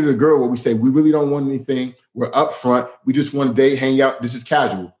all dated a girl where we say we really don't want anything. We're upfront. We just want to date, hang out. This is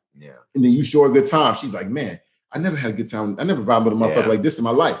casual. Yeah. And then you show her a good time. She's like, man, I never had a good time. I never vibed with a motherfucker Yeah. like this in my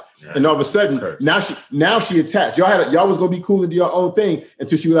life. Yeah. And all of a sudden, Curse. now she attached. Y'all was gonna be cool and do your own thing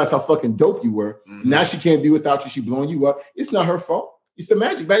until she realized how fucking dope you were. Mhm. Now she can't be without you. She blowing you up. It's not her fault. It's the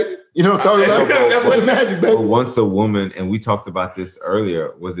magic, baby. You know what I'm talking about? That's It's the magic, But baby. once a woman, and we talked about this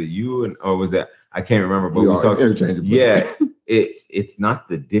earlier, was it you or was that I can't remember, but we are talked. interchangeable. Yeah, it's not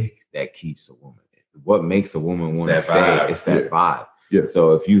the dick that keeps a woman. What makes a woman want to that stay? vibe. It's that Yeah. vibe. Yeah.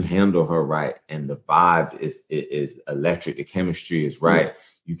 So if you handle her right and the vibe is electric, the chemistry is right,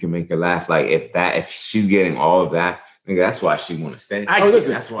 you can make her laugh. Like if she's getting all of that, nigga, that's why she want to stay. Oh,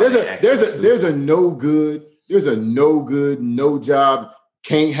 listen, That's why there's a no good, no job,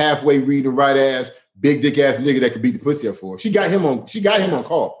 can't halfway read and write ass, big dick ass nigga that could beat the pussy up for her. She got him on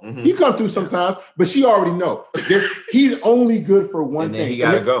call. Mhm. He come through sometimes, but she already know. He's only good for one and then thing. he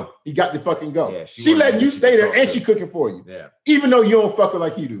gotta go. He got to fucking go. Yeah, she she letting wanna you get stay you there fucked and up. she cooking for you. Yeah. Even though you don't fuck her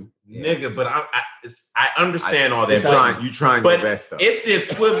like he do. Yeah. Nigga, but I understand all that. You trying but your best though. it's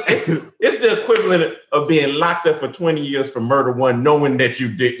the equivalent. It's the equivalent of being locked up for 20 years for murder one, knowing that you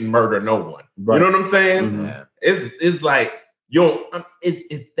didn't murder no one. Right. You know what I'm saying? Mhm. Yeah. It's like you don't.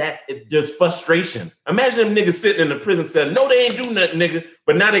 There's frustration. Imagine them niggas sitting in the prison cell. No, they ain't do nothing, nigga.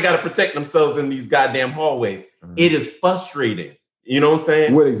 But now they got to protect themselves in these goddamn hallways. Mhm. It is frustrating. You know what I'm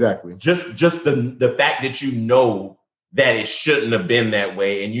saying? What exactly? Just the fact that you know that it shouldn't have been that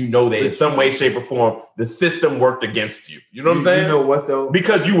way, and you know that in some way, shape, or form, the system worked against you. You know what I'm saying? You know what though?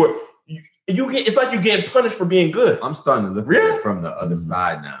 Because you get, it's like you're getting punished for being good. I'm starting to look at Really? it from the other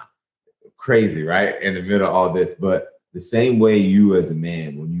side now. Crazy, right? In the middle of all this, but the same way you as a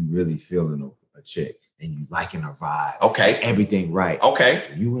man, when you really feeling a chick and you liking her vibe, Okay. everything right. Okay.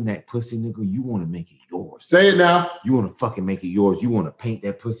 You and that pussy nigga, you want to make it yours. Say it now. You want to fucking make it yours. You want to paint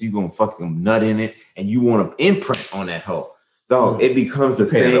that pussy. You gonna fucking nut in it, and you want to imprint on that hoe. Dog, it becomes the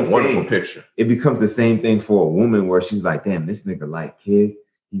Painted same a wonderful thing. picture. It becomes the same thing for a woman where she's like, damn, this nigga like kids.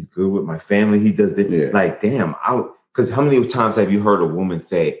 He's good with my family. He does this. Yeah. Like, damn, because how many times have you heard a woman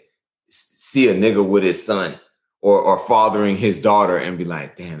say, see a nigga with his son or fathering his daughter and be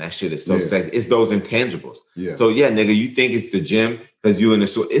like, damn, that shit is so Yeah. sexy. It's those intangibles. Yeah. So yeah, nigga, you think it's the gym because you in the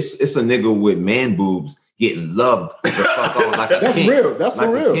so it's a nigga with man boobs getting loved the fuck on like a That's king. real. That's Like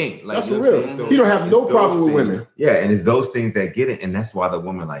for a real. king. Like, That's you for know what real. I'm saying? So He don't have it's no those problem with things- women. Yeah, and it's those things that get it, and that's why the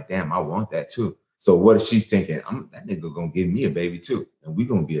woman like, damn, I want that too. So what is she thinking? That nigga gonna give me a baby too, and we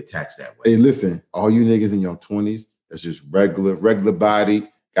gonna be attached that way. Hey, listen, all you niggas in your 20s, that's just regular body,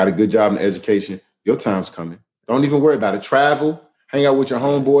 got a good job in education. Your time's coming. Don't even worry about it. Travel, hang out with your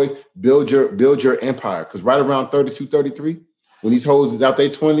homeboys, build your empire. Because right around 32, 33, when these hoes is out their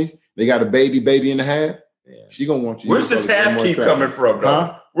 20s, they got a baby and a half. Yeah. She gonna want you. Where's this half keep coming from, though?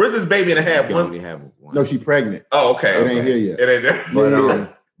 Huh? Where's this baby and a half? You can only have one. No, she pregnant. Oh, okay. It ain't here yet. It ain't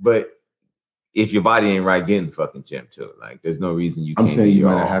there. But if your body ain't right, get in the fucking gym too. Like, there's no reason you I'm can't. saying be you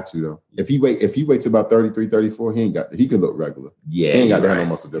might your not own. have to though. If he waits about 33, 34, he could look regular. Yeah, He ain't got you're to have no right.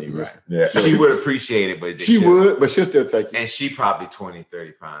 muscle You're definition. Yeah. She would appreciate it, but She would, but she'll still take you. and she probably 20,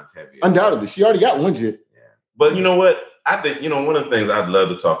 30 pounds heavier. Undoubtedly. She already got one jit. But you know what? I think, one of the things I'd love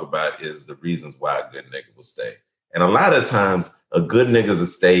to talk about is the reasons why a good nigga will stay. And a lot of times, a good nigga will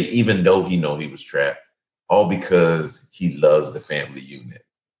stay even though he know he was trapped, all because he loves the family unit.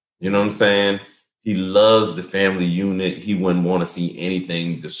 You know what I'm saying? He loves the family unit. He wouldn't want to see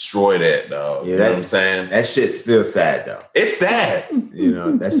anything destroy that, dog. Yeah, you know what I'm saying? That shit's still sad though. It's sad.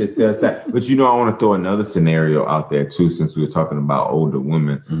 That shit's still sad. But I want to throw another scenario out there too, since we were talking about older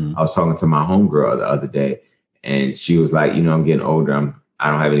women. Mm-hmm. I was talking to my homegirl the other day, and she was like, I'm getting older.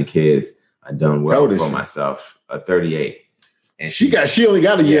 I don't have any kids. I've done How well old is for she? myself. 38. And She only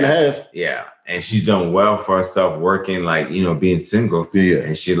got a year and a half. Yeah. And she's done well for herself working, like, being single. Yeah.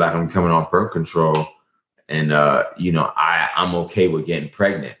 And she like, I'm coming off birth control. And, I'm okay with getting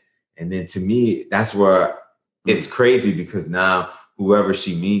pregnant. And then to me, that's where it's crazy because now whoever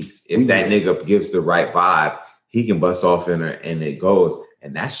she meets, if that nigga gives the right vibe, he can bust off in her and it goes.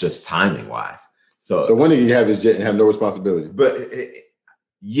 And that's just timing wise. So when did you have his jet and have no responsibility? But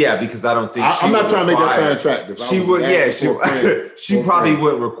yeah, because I don't think I'm not trying to make that sound attractive. She would, she probably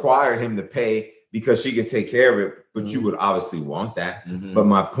wouldn't require him to pay because she can take care of it, but you would obviously want that. But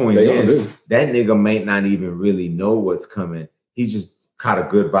my point is that nigga may not even really know what's coming. He just got a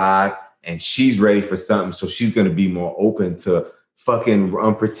good vibe and she's ready for something. So she's going to be more open to fucking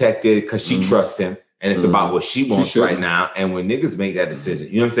unprotected because she trusts him. And it's about what she wants right now. And when niggas make that decision,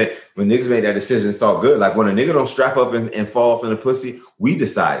 you know what I'm saying? When niggas make that decision, it's all good. Like when a nigga don't strap up and fall off in the pussy, we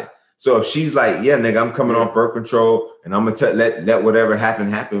decided. So if she's like, yeah, nigga, I'm coming on birth control and I'm gonna let whatever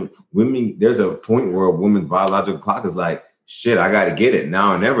happen. Women, there's a point where a woman's biological clock is like, shit, I gotta get it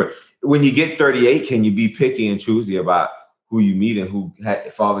now or never. When you get 38, can you be picky and choosy about who you meet and who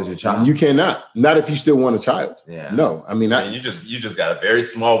fathers your child? You cannot. Not if you still want a child. Yeah. No, I mean, you just got a very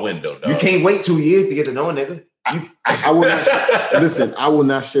small window, dog. You can't wait 2 years to get to know a nigga. I will not listen. I will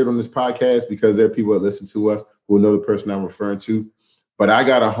not share it on this podcast because there are people that listen to us who know the person I'm referring to. But I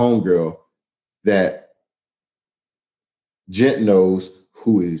got a homegirl that Gent knows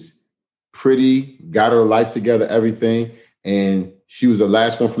who is pretty, got her life together, everything, and she was the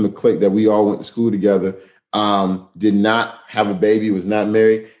last one from the clique that we all went to school together. Did not have a baby, was not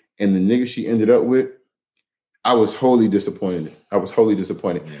married, and the nigga she ended up with, I was wholly disappointed.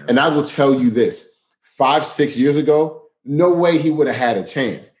 Yeah. And I will tell you this, 5-6 years ago, no way he would have had a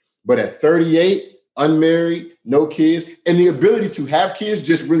chance. But at 38, unmarried, no kids, and the ability to have kids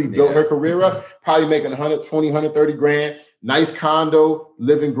just really built her career up, probably making 120, 130 grand, nice condo,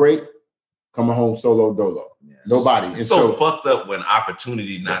 living great, coming home solo dolo. Nobody. It's so fucked up when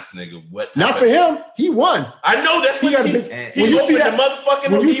opportunity knocks, nigga. What? Not for him. He won. I know that's what he when you see that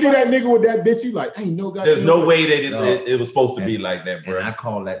motherfucking. When you see that nigga with that bitch, you like, ain't no guy. There's no way that it was supposed to be like that, bro. And I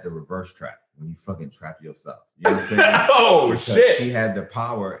call that the reverse trap. When you fucking trap yourself. You know what I'm saying? Oh because shit! She had the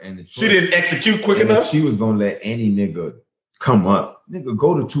power and the choice. She didn't execute quick enough. She was gonna let any nigga come up. Nigga,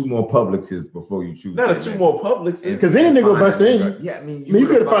 go to 2 more Publixes before you choose. Not 2 more Publixes. Because any nigga bust in. Yeah, I mean, you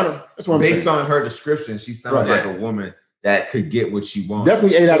could have found it. That's what I'm saying. Based on her description, she sounds like a woman that could get what she wants.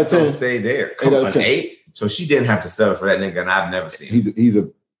 Definitely 8 out of 10. Stay there. 8 out of 10. 8. So she didn't have to settle for that nigga, and I've never seen him. He's a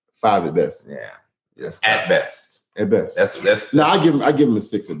 5 at best. Yeah. At best. At best. That's no, I give him a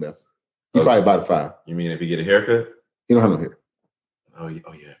 6 at best. He's probably about a 5. You mean if he get a haircut? He don't have no hair. Oh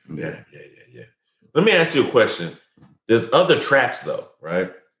yeah. Let me ask you a question. There's other traps though,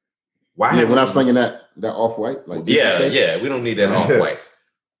 right? Why? When I'm slinging that off-white, like we don't need that off-white.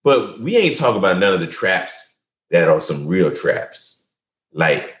 But we ain't talking about none of the traps that are some real traps,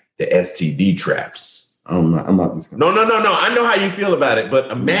 like the STD traps. I'm not this guy. No. I know how you feel about it,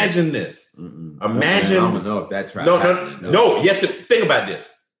 but imagine this. Imagine. I don't know if that trap. No. Yes. Think about this.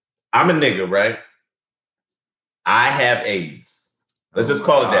 I'm a nigga, right? I have AIDS. Let's just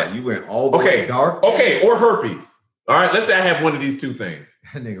call it that. You went all the way dark. Okay, or herpes. All right, let's say I have one of these 2 things.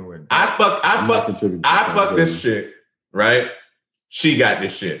 That nigga went. I fuck this shit, right? She got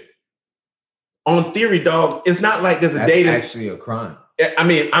this shit. On theory, dog, it's not like there's a date. That's actually a crime. I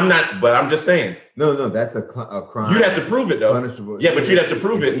mean, I'm not, but I'm just saying. No, that's a crime. You'd have to prove it though. Punishable. Yeah, but you'd have to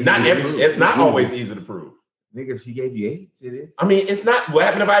prove it. It's not always easy to prove. Nigga, if she gave you AIDS, it is. I mean, it's not. What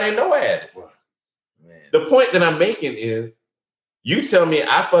happened if I didn't know I had it? Man. The point that I'm making is, you tell me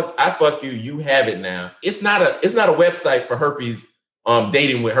I fuck you, you have it now. It's not a website for herpes,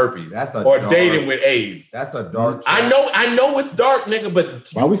 dating with herpes, dating with AIDS. That's a dark. I know it's dark, nigga. But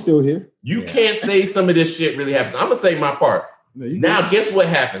why we still here? You can't say some of this shit really happens. I'm gonna say my part. Now, guess what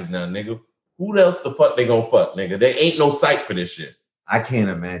happens now, nigga? Who else the fuck they gonna fuck, nigga? There ain't no site for this shit. I can't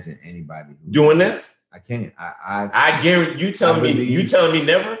imagine anybody doing this. I can't. I guarantee you telling me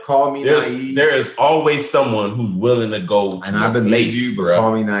never. Call me naive. There is always someone who's willing to go. And I believe you, but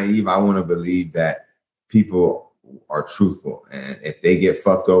call me naive. I want to believe that people are truthful, and if they get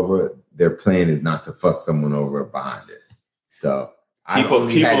fucked over, their plan is not to fuck someone over behind it. So people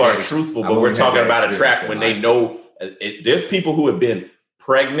are truthful, but we're talking about a trap when they know. There's people who have been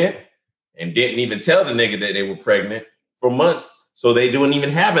pregnant and didn't even tell the nigga that they were pregnant for months. So they don't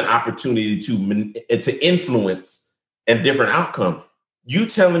even have an opportunity to influence a different outcome. You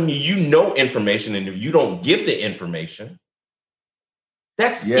telling me you know information and if you don't give the information,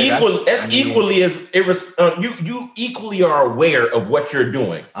 that's equally as you equally are aware of what you're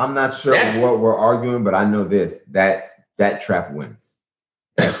doing. I'm not sure what we're arguing, but I know this that trap wins.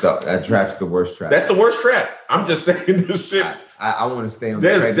 That trap's the worst trap. That's the worst trap. I'm just saying this shit. I want to stay on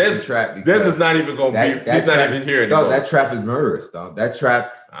the trap. This is not even going to be. He's not even here anymore. No, that trap is murderous, dog. That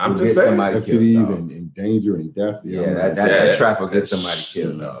trap. I'm just saying. STDs and danger and death. That trap will get somebody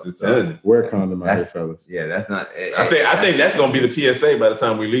killed, dog. Just telling you. Wear a condom out here, fellas. Yeah, that's not. I think that's going to be the PSA by the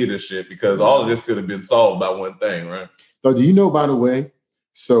time we leave this shit, because all of this could have been solved by one thing, right? So do you know, by the way?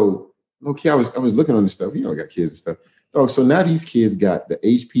 So okay, I was looking on this stuff. You know, I got kids and stuff. Oh, so now these kids got the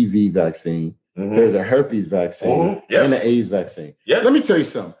HPV vaccine. Mm-hmm. There's a herpes vaccine and an AIDS vaccine. Yep. Let me tell you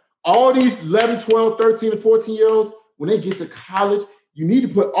something. All these 11, 12, 13, and 14-year-olds, when they get to college, you need to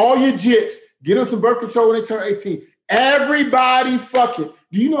put all your jits, get them some birth control when they turn 18. Everybody fucking.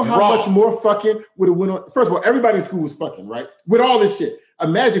 Do you know how much more fucking would have went on? First of all, everybody in school was fucking, right? With all this shit.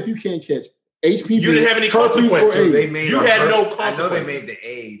 Imagine if you can't catch HPV. You didn't have any consequences. You had no consequences. I know they made the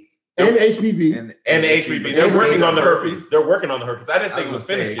AIDS. And HPV. And the HPV. They're working on the herpes. They're working on the herpes. I didn't think it was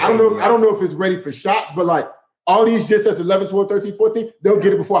finished yet. I don't know if it's ready for shots, but like all these jits that's 11, 12, 13, 14, they'll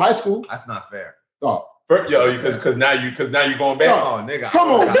get it before high school. That's not fair. Oh. Because now you're going back. Oh, nigga. Come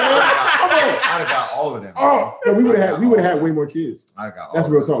on, man. I'd have got all of them. Oh, no, we would have had way more kids. That's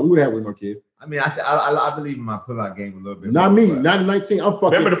real talk. We would have had way more kids. I mean, I believe in my pull-out game a little bit. Not me. Not in 19. I'm fucking.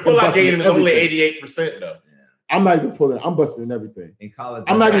 Remember, the pull-out game is only 88% though. I'm not even pulling. I'm busting in everything. In college,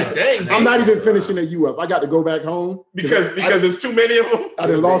 I'm not even finishing at UF. I got to go back home because there's too many of them. I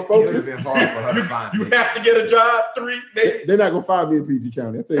done lost focus. It hard for her to find you have to get a job. They're not gonna find me in PG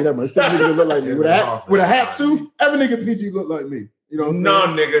County. I tell you that much. Some niggas look like me with a hat too. Every nigga in PG look like me. You know what I'm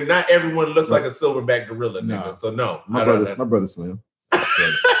saying? No, nigga. Not everyone looks like a silverback gorilla, nigga. Nah. So no, my brother Slim.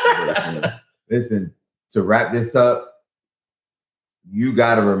 Listen, to wrap this up, you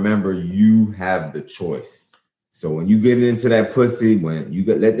got to remember you have the choice. So when you get into that pussy, when you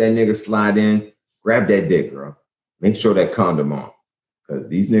let that nigga slide in, grab that dick, girl. Make sure that condom on. Because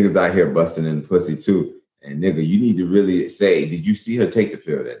these niggas out here busting in the pussy too. And nigga, you need to really say, did you see her take the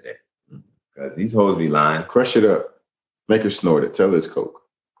pill that day? Because these hoes be lying. Crush it up. Make her snort it. Tell her it's coke.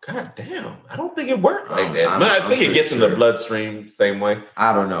 God damn. I don't think it worked like that. I think it gets in the bloodstream same way.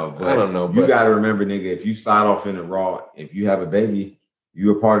 I don't know. But you got to remember, nigga, if you slide off in the raw, if you have a baby,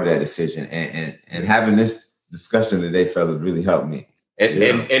 you're a part of that decision. And having this discussion today, fellas, really helped me.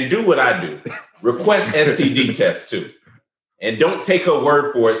 And do what I do. Request STD tests too. And don't take her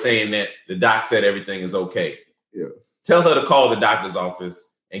word for it saying that the doc said everything is okay. Yeah. Tell her to call the doctor's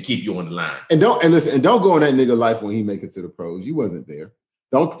office and keep you on the line. And don't go in that nigga life when he make it to the pros. You wasn't there.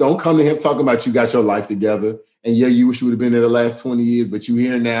 Don't come to him talking about you got your life together and you wish you would have been there the last 20 years, but you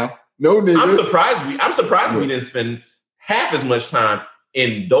here now. No, nigga. I'm surprised we didn't spend half as much time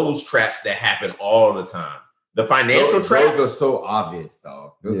in those traps that happen all the time. The financial traps. Those are so obvious,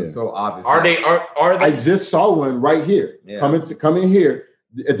 dog. Those are so obvious. Are they? I just saw one right here. Yeah. Come in here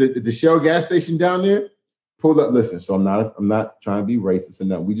at the Shell gas station down there. Pull up. Listen. So I'm not trying to be racist or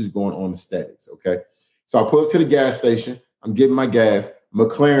nothing. We just going on the statics, okay? So I pull up to the gas station. I'm getting my gas.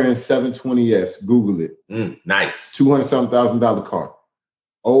 McLaren 720S. Google it. Nice. $200,000 car.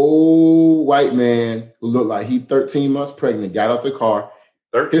 Old white man who looked like he 13 months pregnant got out the car.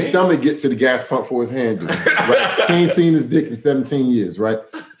 13? His stomach get to the gas pump for his handle. Right? He ain't seen his dick in 17 years, right?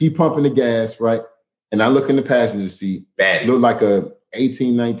 He pumping the gas, right? And I look in the passenger seat. Bad. Look like a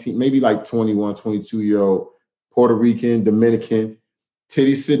 18, 19, maybe like 21, 22-year-old Puerto Rican, Dominican.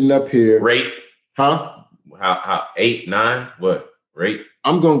 Titty sitting up here. Rate? Huh? How 8, 9? What? Rate?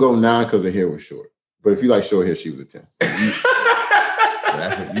 I'm going to go 9 because her hair was short. But if you like short hair, she was a 10.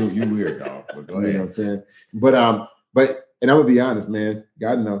 You weird, dog. But go ahead. You know what I'm saying? But and I'm gonna be honest, man.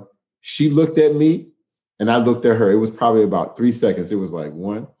 God knows. She looked at me and I looked at her. It was probably about 3 seconds. It was like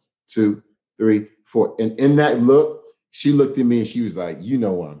 1, 2, 3, 4. And in that look, she looked at me and she was like, "You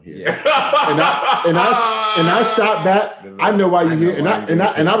know why I'm here." Yeah. and I shot back. I know why you're here.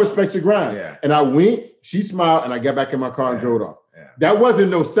 And I respect your grind. Yeah. And I winked. She smiled, and I got back in my car and drove off. Yeah. That wasn't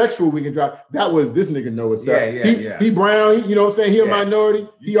no sexual we can drive. That was this nigga know what's up. He brown. You know what I'm saying? He a minority.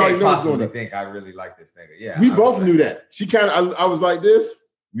 He already knows what's going on. Think I really like this nigga. Yeah, we both knew that. She kind of. I was like this.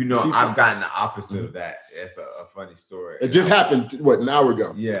 You know, I've gotten the opposite of that. It's a funny story. It just happened. What, an hour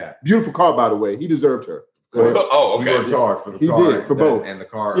ago? Yeah. Beautiful car, by the way. He deserved her. Oh, okay. You were charged for the car. He did for both, and the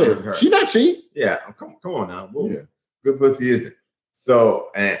car. Yeah, she not cheap. Yeah, come on now. Whoa. Yeah, good pussy isn't. So,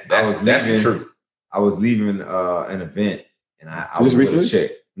 and that's the truth. I was leaving an event, and I was with a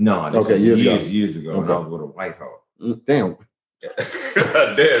chick. No, this was years ago, and I was with a white hoe. Damn.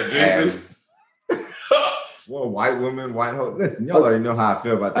 Damn, Jesus. Well, white woman, white hoe. Listen, y'all already know how I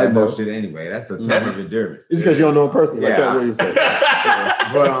feel about that bullshit anyway. That's a term of endearment. It's because you don't know a person. Like that Williams said.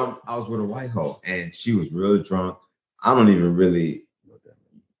 But I was with a white hoe, and she was really drunk. I don't even really,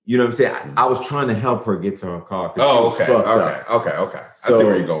 You know what I'm saying? I was trying to help her get to her car. Oh, okay. I see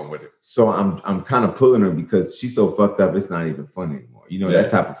where you're going with it. So I'm kind of pulling her because she's so fucked up. It's not even funny anymore. You know, that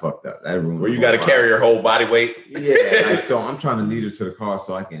type of fucked up. That room where you got to carry her whole body weight. Yeah. Like, so I'm trying to lead her to the car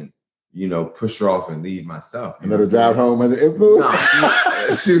so I can, you know, push her off and leave myself. And let her drive home under influence? No,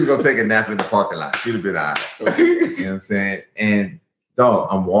 she was going to take a nap in the parking lot. She'd have been all right. Okay. You know what I'm saying? And dog,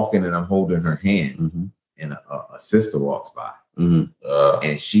 I'm walking and I'm holding her hand and a sister walks by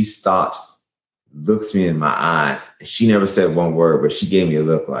and she stops, looks me in my eyes. And she never said one word, but she gave me a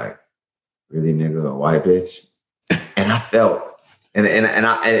look like, really, nigga, a white bitch? And I felt, and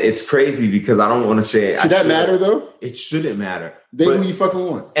it's crazy because I don't want to say it. Should that matter though? It shouldn't matter. Date who you fucking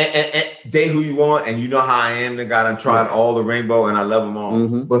want. And date who you want, and you know how I am, the guy done tried all the rainbow and I love them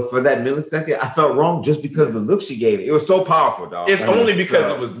all. But for that millisecond, I felt wrong just because of the look she gave me. It was so powerful, dog. It's only because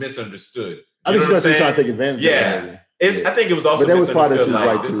it was misunderstood. I think she was trying to take advantage of it. I think it was also misunderstood.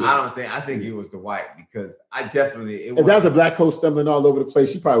 I think it was the white because I definitely. If that was a black coat stumbling all over the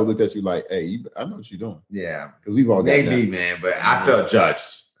place, she probably looked at you like, "Hey, I know what you're doing." Yeah, because we've all got maybe, man, but I felt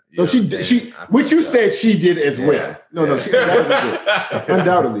judged. So she, what you said she did as well. No, she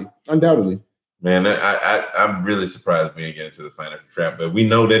undoubtedly did. Man, I'm really surprised we didn't get into the financial trap, but we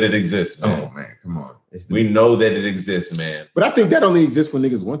know that it exists, man. Oh man, come on. We know that it exists, man. But I think that only exists when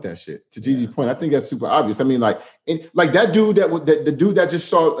niggas want that shit. To Gigi's point, I think that's super obvious. I mean, like that dude the dude that just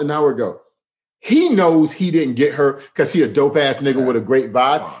saw an hour ago, he knows he didn't get her because he a dope ass nigga with a great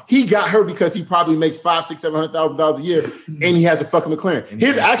vibe. He got her because he probably makes $500,000-$700,000 a year and he has a fucking McLaren.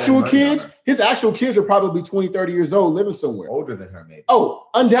 His actual kids are probably 20, 30 years old, living somewhere. Older than her, maybe. Oh,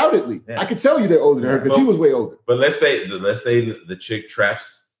 undoubtedly. Yeah. I could tell you they're older than her because he was way older. But let's say the chick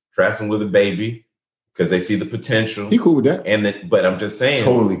traps him with a baby because they see the potential. He cool with that. But I'm just saying.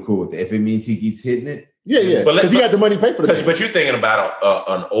 Totally cool with it. If it means he keeps hitting it. Yeah. Because he got the money to pay for it. But you're thinking about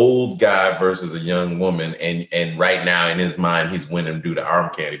an old guy versus a young woman, and right now in his mind he's winning due to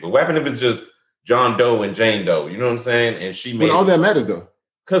arm candy. But what happened if it's just John Doe and Jane Doe? You know what I'm saying? And she made all that matters though.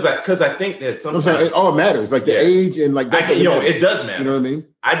 Because I think that sometimes it all matters, like the age and like it does matter. You know what I mean?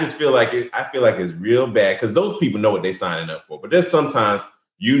 I just feel like it's real bad because those people know what they're signing up for. But there's sometimes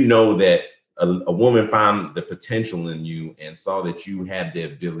you know that a woman found the potential in you and saw that you had the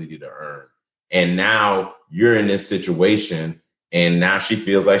ability to earn. And now you're in this situation, and now she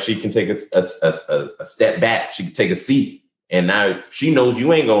feels like she can take a step back. She can take a seat, and now she knows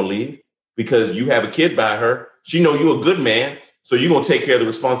you ain't gonna leave because you have a kid by her. She know you a good man, so you're gonna take care of the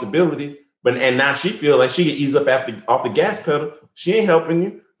responsibilities. And now she feel like she can ease up off the gas pedal. She ain't helping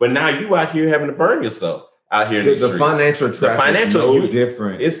you, but now you out here having to burn yourself out here. In the financial trap is no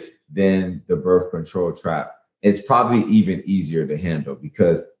different than the birth control trap. It's probably even easier to handle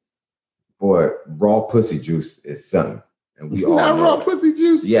because. Boy, raw pussy juice is something, and we all know raw pussy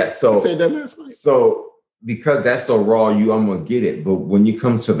juice. Yeah, so I said that last night. So because that's so raw, you almost get it. But when you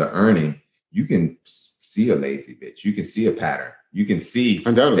come to the earning, you can see a lazy bitch. You can see a pattern. You can see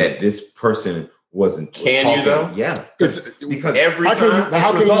that this person wasn't. Can you though? Yeah, because every time,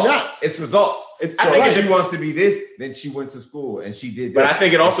 how can you not? It's results. I think if she wants to be this, then she went to school and she did. But I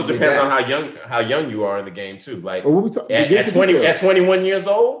think it also depends on how young you are in the game too. Like at 21 years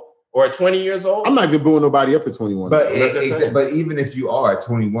old. Or at 20 years old? I'm not even booing nobody up at 21. But even if you are at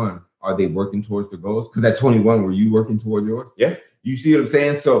 21, are they working towards the goals? Because at 21, were you working towards yours? Yeah. You see what I'm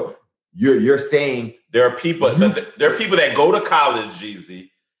saying? So you're saying there are people that go to college, Jeezy,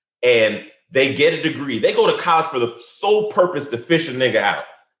 and they get a degree. They go to college for the sole purpose to fish a nigga out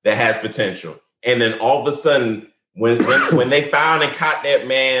that has potential. And then all of a sudden, when they found and caught that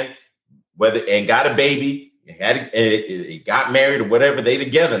man, and got a baby, it got married or whatever, they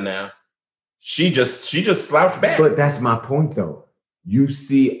together now. She just slouched back. But that's my point though. You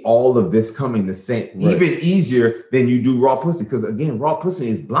see all of this coming the same, even easier than you do raw pussy. Because again, raw pussy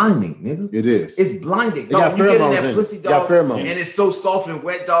is blinding, nigga. It is. It's blinding. Dog, you get in that pussy, dog, and it's so soft and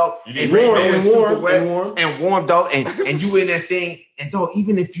wet, dog. And warm, dog. And you in that thing. And dog,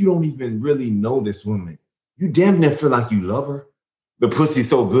 even if you don't even really know this woman, you damn near feel like you love her. The pussy's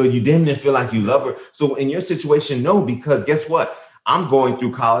so good, you damn near feel like you love her. So in your situation, no, because guess what? I'm going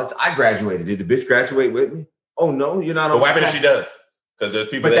through college. I graduated. Did the bitch graduate with me? Oh no, you're not. But what happens if she does? Because there's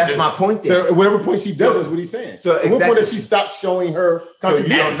people. But that's my point. There. So at whatever point she does is what he's saying. So at what point does she stop showing her?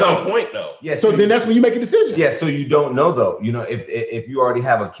 At some point though. Yeah. So then that's when you make a decision. Yeah. So you don't know though. You know, if you already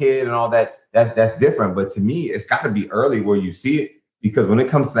have a kid and all that, that's different. But to me, it's got to be early where you see it, because when it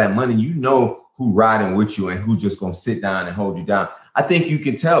comes to that money, you know who riding with you and who's just gonna sit down and hold you down. I think you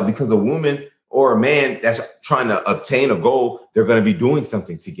can tell because a woman or a man that's trying to obtain a goal, they're going to be doing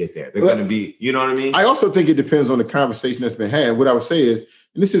something to get there. They're going to be, you know what I mean? I also think it depends on the conversation that's been had. What I would say is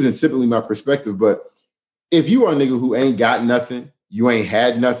and this isn't simply my perspective, but if you are a nigga who ain't got nothing, you ain't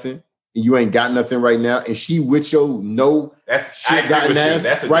had nothing, and you ain't got nothing right now, and she with your I agree with you.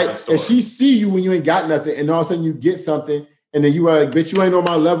 That's a right? different story. And she see you when you ain't got nothing, and all of a sudden you get something, and then you are like, bitch, you ain't on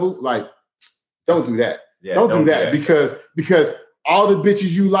my level. Like, don't do that. Yeah, don't do that because all the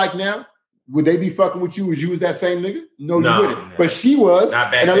bitches you like now, would they be fucking with you as you was that same nigga? No, you wouldn't. No. But she was,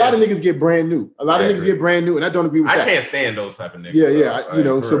 Not back and a then. lot of niggas get brand new. A lot of niggas get brand new, and I don't agree with that. I can't stand those type of niggas.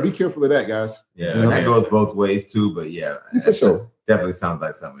 Yeah. So be careful of that, guys. Yeah, and that goes both ways too. But yeah, for sure. Definitely sounds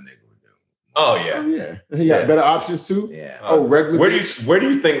like something a nigga would do. Oh yeah. Oh, yeah. He got better options too. Yeah. Regular. Where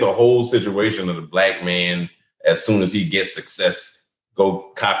do you think the whole situation of the black man, as soon as he gets success,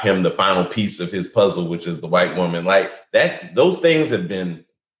 go cop him the final piece of his puzzle, which is the white woman? Like that, those things have been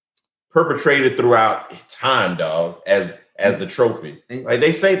perpetrated throughout time, dog, as the trophy. Like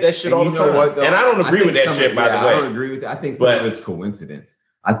they say that shit all the time. And I don't agree with that shit, by the way. I don't agree with that. I think some of it's coincidence.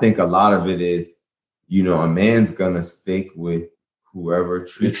 I think a lot of it is, a man's gonna stick with whoever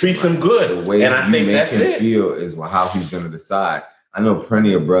treats him good. The way I think that's it. Feel is how he's gonna decide. I know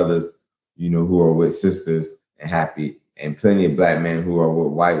plenty of brothers, who are with sisters and happy, and plenty of black men who are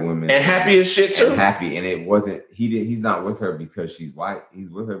with white women and happy as shit too. And it wasn't he's not with her because she's white. He's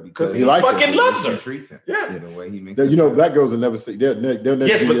with her because he likes fucking loves her. Treats him. Yeah, the way he makes. Black girls will never say they'll never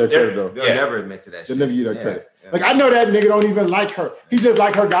give you that credit though. They'll never admit to that. They'll never give you that credit. Like I know that nigga don't even like her. He just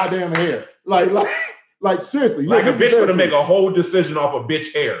like her goddamn hair. Like seriously. Like a bitch would make a whole decision off a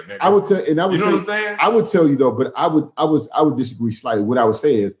bitch hair. Nigga. I would tell, and I would. You know what I'm saying? I would tell you though, but I would disagree slightly. What I would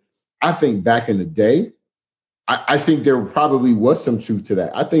say is, I think back in the day, I think there probably was some truth to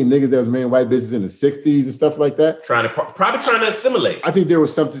that. I think niggas that was marrying white bitches in the 60s and stuff like that. Probably trying to assimilate. I think there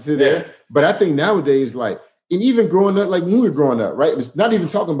was something to there. But I think nowadays, and even growing up, like when we were growing up, right? It's not even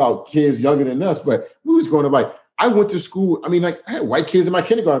talking about kids younger than us, but we was growing up, I went to school. I mean, I had white kids in my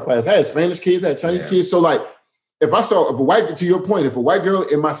kindergarten class. I had Spanish kids, I had Chinese kids. So if a white girl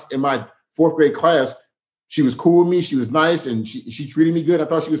in my fourth grade class, she was cool with me, she was nice, and she treated me good, I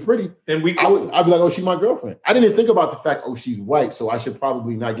thought she was pretty, then I'd be like, oh, she's my girlfriend. I didn't think about the fact, oh, she's white, so I should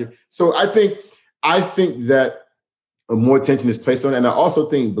probably not give. So I think that more attention is placed on it. And I also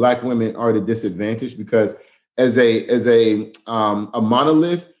think black women are at a disadvantage because as a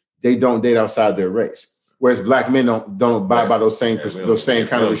monolith, they don't date outside their race. Whereas black men don't abide by those same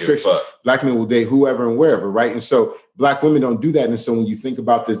kind of restrictions. Black men will date whoever and wherever, right? And so black women don't do that. And so when you think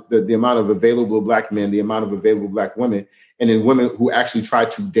about this, the amount of available black men, the amount of available black women, and then women who actually try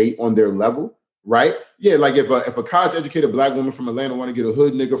to date on their level, right? Yeah, like if a college educated black woman from Atlanta want to get a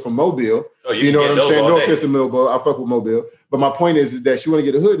hood nigga from Mobile, you know what I'm saying? No offense to Mobile, I fuck with Mobile. But my point is that she want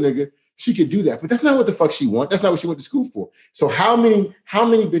to get a hood nigga, she could do that. But that's not what the fuck she want. That's not what she went to school for. So how many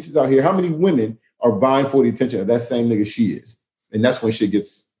bitches out here, how many women are vying for the attention of that same nigga she is? And that's when shit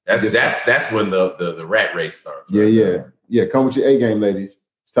gets... That's when the rat race starts. Right? Yeah. Come with your A game, ladies.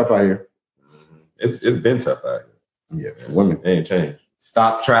 It's tough out here. Mm-hmm. It's been tough out here. Yeah, for women. It ain't changed.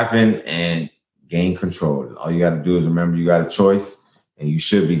 Stop trapping and gain control. All you got to do is remember you got a choice and you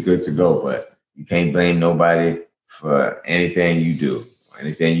should be good to go. But you can't blame nobody for anything you do.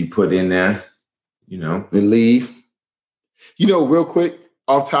 Anything you put in there, and leave. Real quick,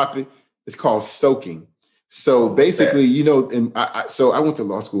 off topic, it's called soaking. So basically, and I went to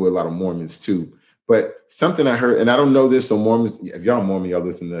law school with a lot of Mormons too. But something I heard, and I don't know this, so Mormons, if y'all Mormon, y'all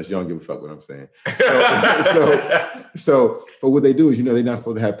listen to us, you don't give a fuck what I'm saying. But what they do is, they're not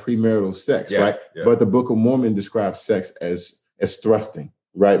supposed to have premarital sex, right? Yeah. But the Book of Mormon describes sex as thrusting,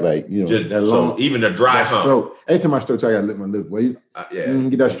 right? Like, that long, so even a dry hump. Stroke. Anytime I stroke, I gotta lick my lips.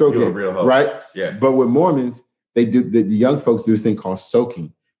 Get that stroke in, real right? Yeah. But with Mormons, they do the young folks do this thing called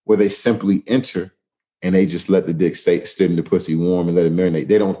soaking, where they simply enter and they just let the dick sit in the pussy warm and let it marinate.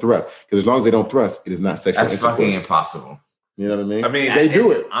 They don't thrust. Because as long as they don't thrust, it is not sexual intercourse. That's fucking impossible. You know what I mean? They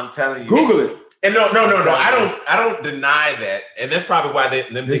do it. I'm telling you. Google it. And no. I don't deny that. And that's probably why them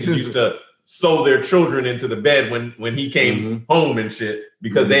niggas used to sew their children into the bed when he came home and shit,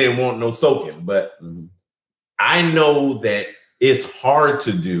 because they didn't want no soaking. But I know that it's hard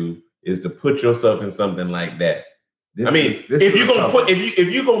to do is to put yourself in something like that.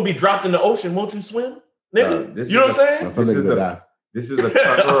 If you're gonna be dropped in the ocean, won't you swim? Nigga, you know what I'm saying? This is a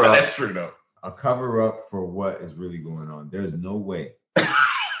cover up. That's true though. A cover up for what is really going on. There's no way.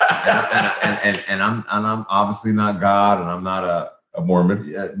 and I'm obviously not God, and I'm not a Mormon.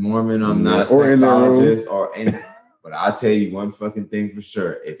 Yeah, Mormon. I'm not a sexologist or anything. But I'll tell you one fucking thing for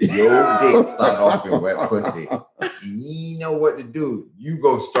sure. If your dick start off in wet pussy, you know what to do. You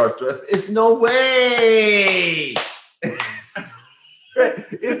go start thrusting. It's no way.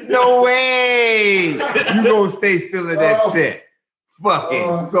 It's no way. You gonna stay still in that shit.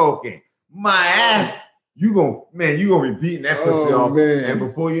 fucking soaking. My ass. You gonna be beating that pussy off, man. And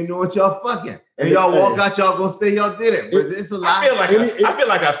before you know it, y'all fucking. And y'all walk out, y'all gonna say y'all did it. But it's a lot. I feel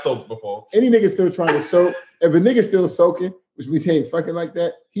like I've soaked before. Any nigga still trying to soak. If a nigga still soaking, which means he ain't fucking like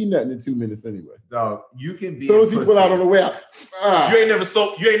that, he nothing in 2 minutes anyway. Dog, you can be. So as he pull out on the way out. You ain't never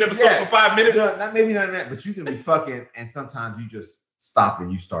soaked for 5 minutes? No, maybe not that, but you can be fucking, and sometimes you just stop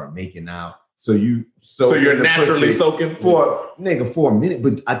and you start making out. So you're naturally soaking for a minute,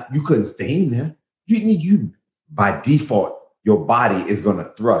 but you couldn't stay in there. You by default, your body is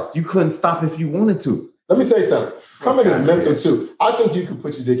gonna thrust. You couldn't stop if you wanted to. Let me say something. Coming is mental too. I think you could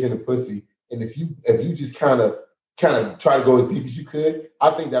put your dick in a pussy, and if you just kind of try to go as deep as you could,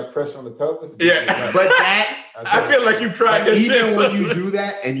 I think that pressure on the pelvis. Yeah, but I feel like you tried this shit. Even when you do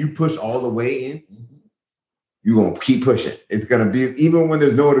that and you push all the way in, you're going to keep pushing. It's going to be, even when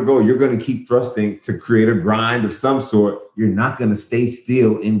there's nowhere to go, you're going to keep thrusting to create a grind of some sort. You're not going to stay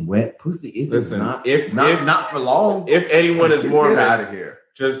still in wet pussy. Not for long. If anyone is more out of here,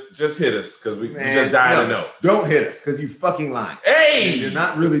 just hit us because we just dying to know. Don't hit us because you fucking lying. Hey, you're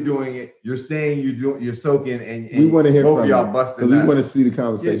not really doing it. You're saying you're soaking, and we want to hear both from y'all busting. We want to see the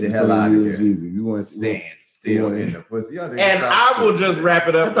conversation. Get the hell out of here. We want to stand still in the pussy. And I will just wrap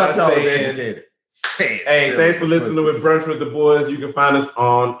it up by saying. Hey, thanks for listening with Brunch with the Boys. You can find us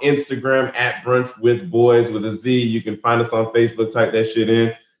on Instagram at Brunch with Boys with a Z. You can find us on Facebook. Type that shit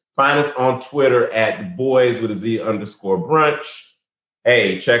in. Find us on Twitter at Boys with a Z _brunch.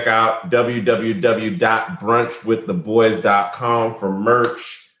 Hey, check out www.brunchwiththeboys.com for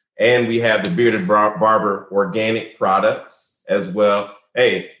merch. And we have the Bearded Barber organic products as well.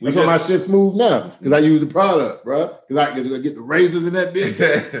 Hey, that's why my shit's smooth now because I use the product, bro. Because I get the razors in that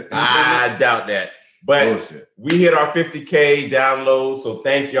bitch. I doubt that, but we hit our 50K downloads. So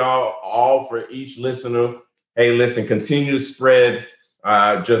thank y'all all for each listener. Hey, listen, continue to spread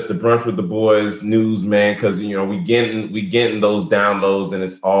just the Brunch with the Boys news, man, because we getting those downloads and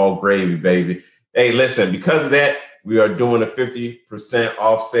it's all gravy, baby. Hey, listen, because of that, we are doing a 50%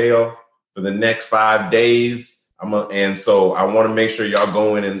 off sale for the next 5 days. And so I want to make sure y'all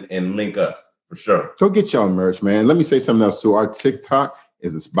go in and link up for sure. Go get y'all merch, man. Let me say something else too. Our TikTok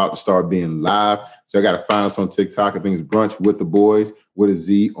is about to start being live. So I got to find us on TikTok. I think it's Brunch with the Boys with a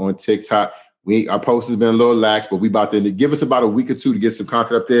Z on TikTok. Our post has been a little lax, but we about to give us about a week or two to get some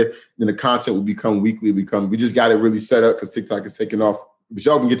content up there. Then the content will become weekly. We just got it really set up because TikTok is taking off. But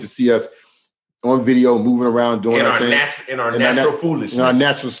y'all can get to see us on video, moving around, doing our thing. In our natural foolishness. In our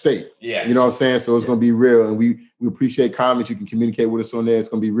natural state. Yes. You know what I'm saying? So it's going to be real. And we appreciate comments. You can communicate with us on there. It's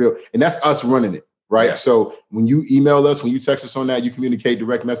going to be real. And that's us running it, right? Yeah. So when you email us, when you text us on that, you communicate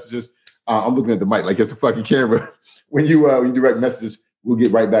direct messages. I'm looking at the mic like it's the fucking camera. When you direct messages, we'll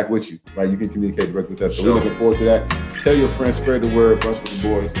get right back with you, right? You can communicate directly with us. So we're looking forward to that. Tell your friends, spread the word. Brunch with the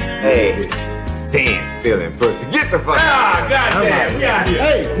Boys. Hey, stand still in pussy. Get the fuck out. Goddamn, we out here.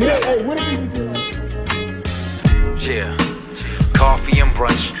 Hey, what did we do? Yeah, coffee and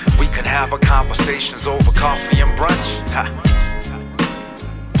brunch. We can have our conversations over coffee and brunch. Ha.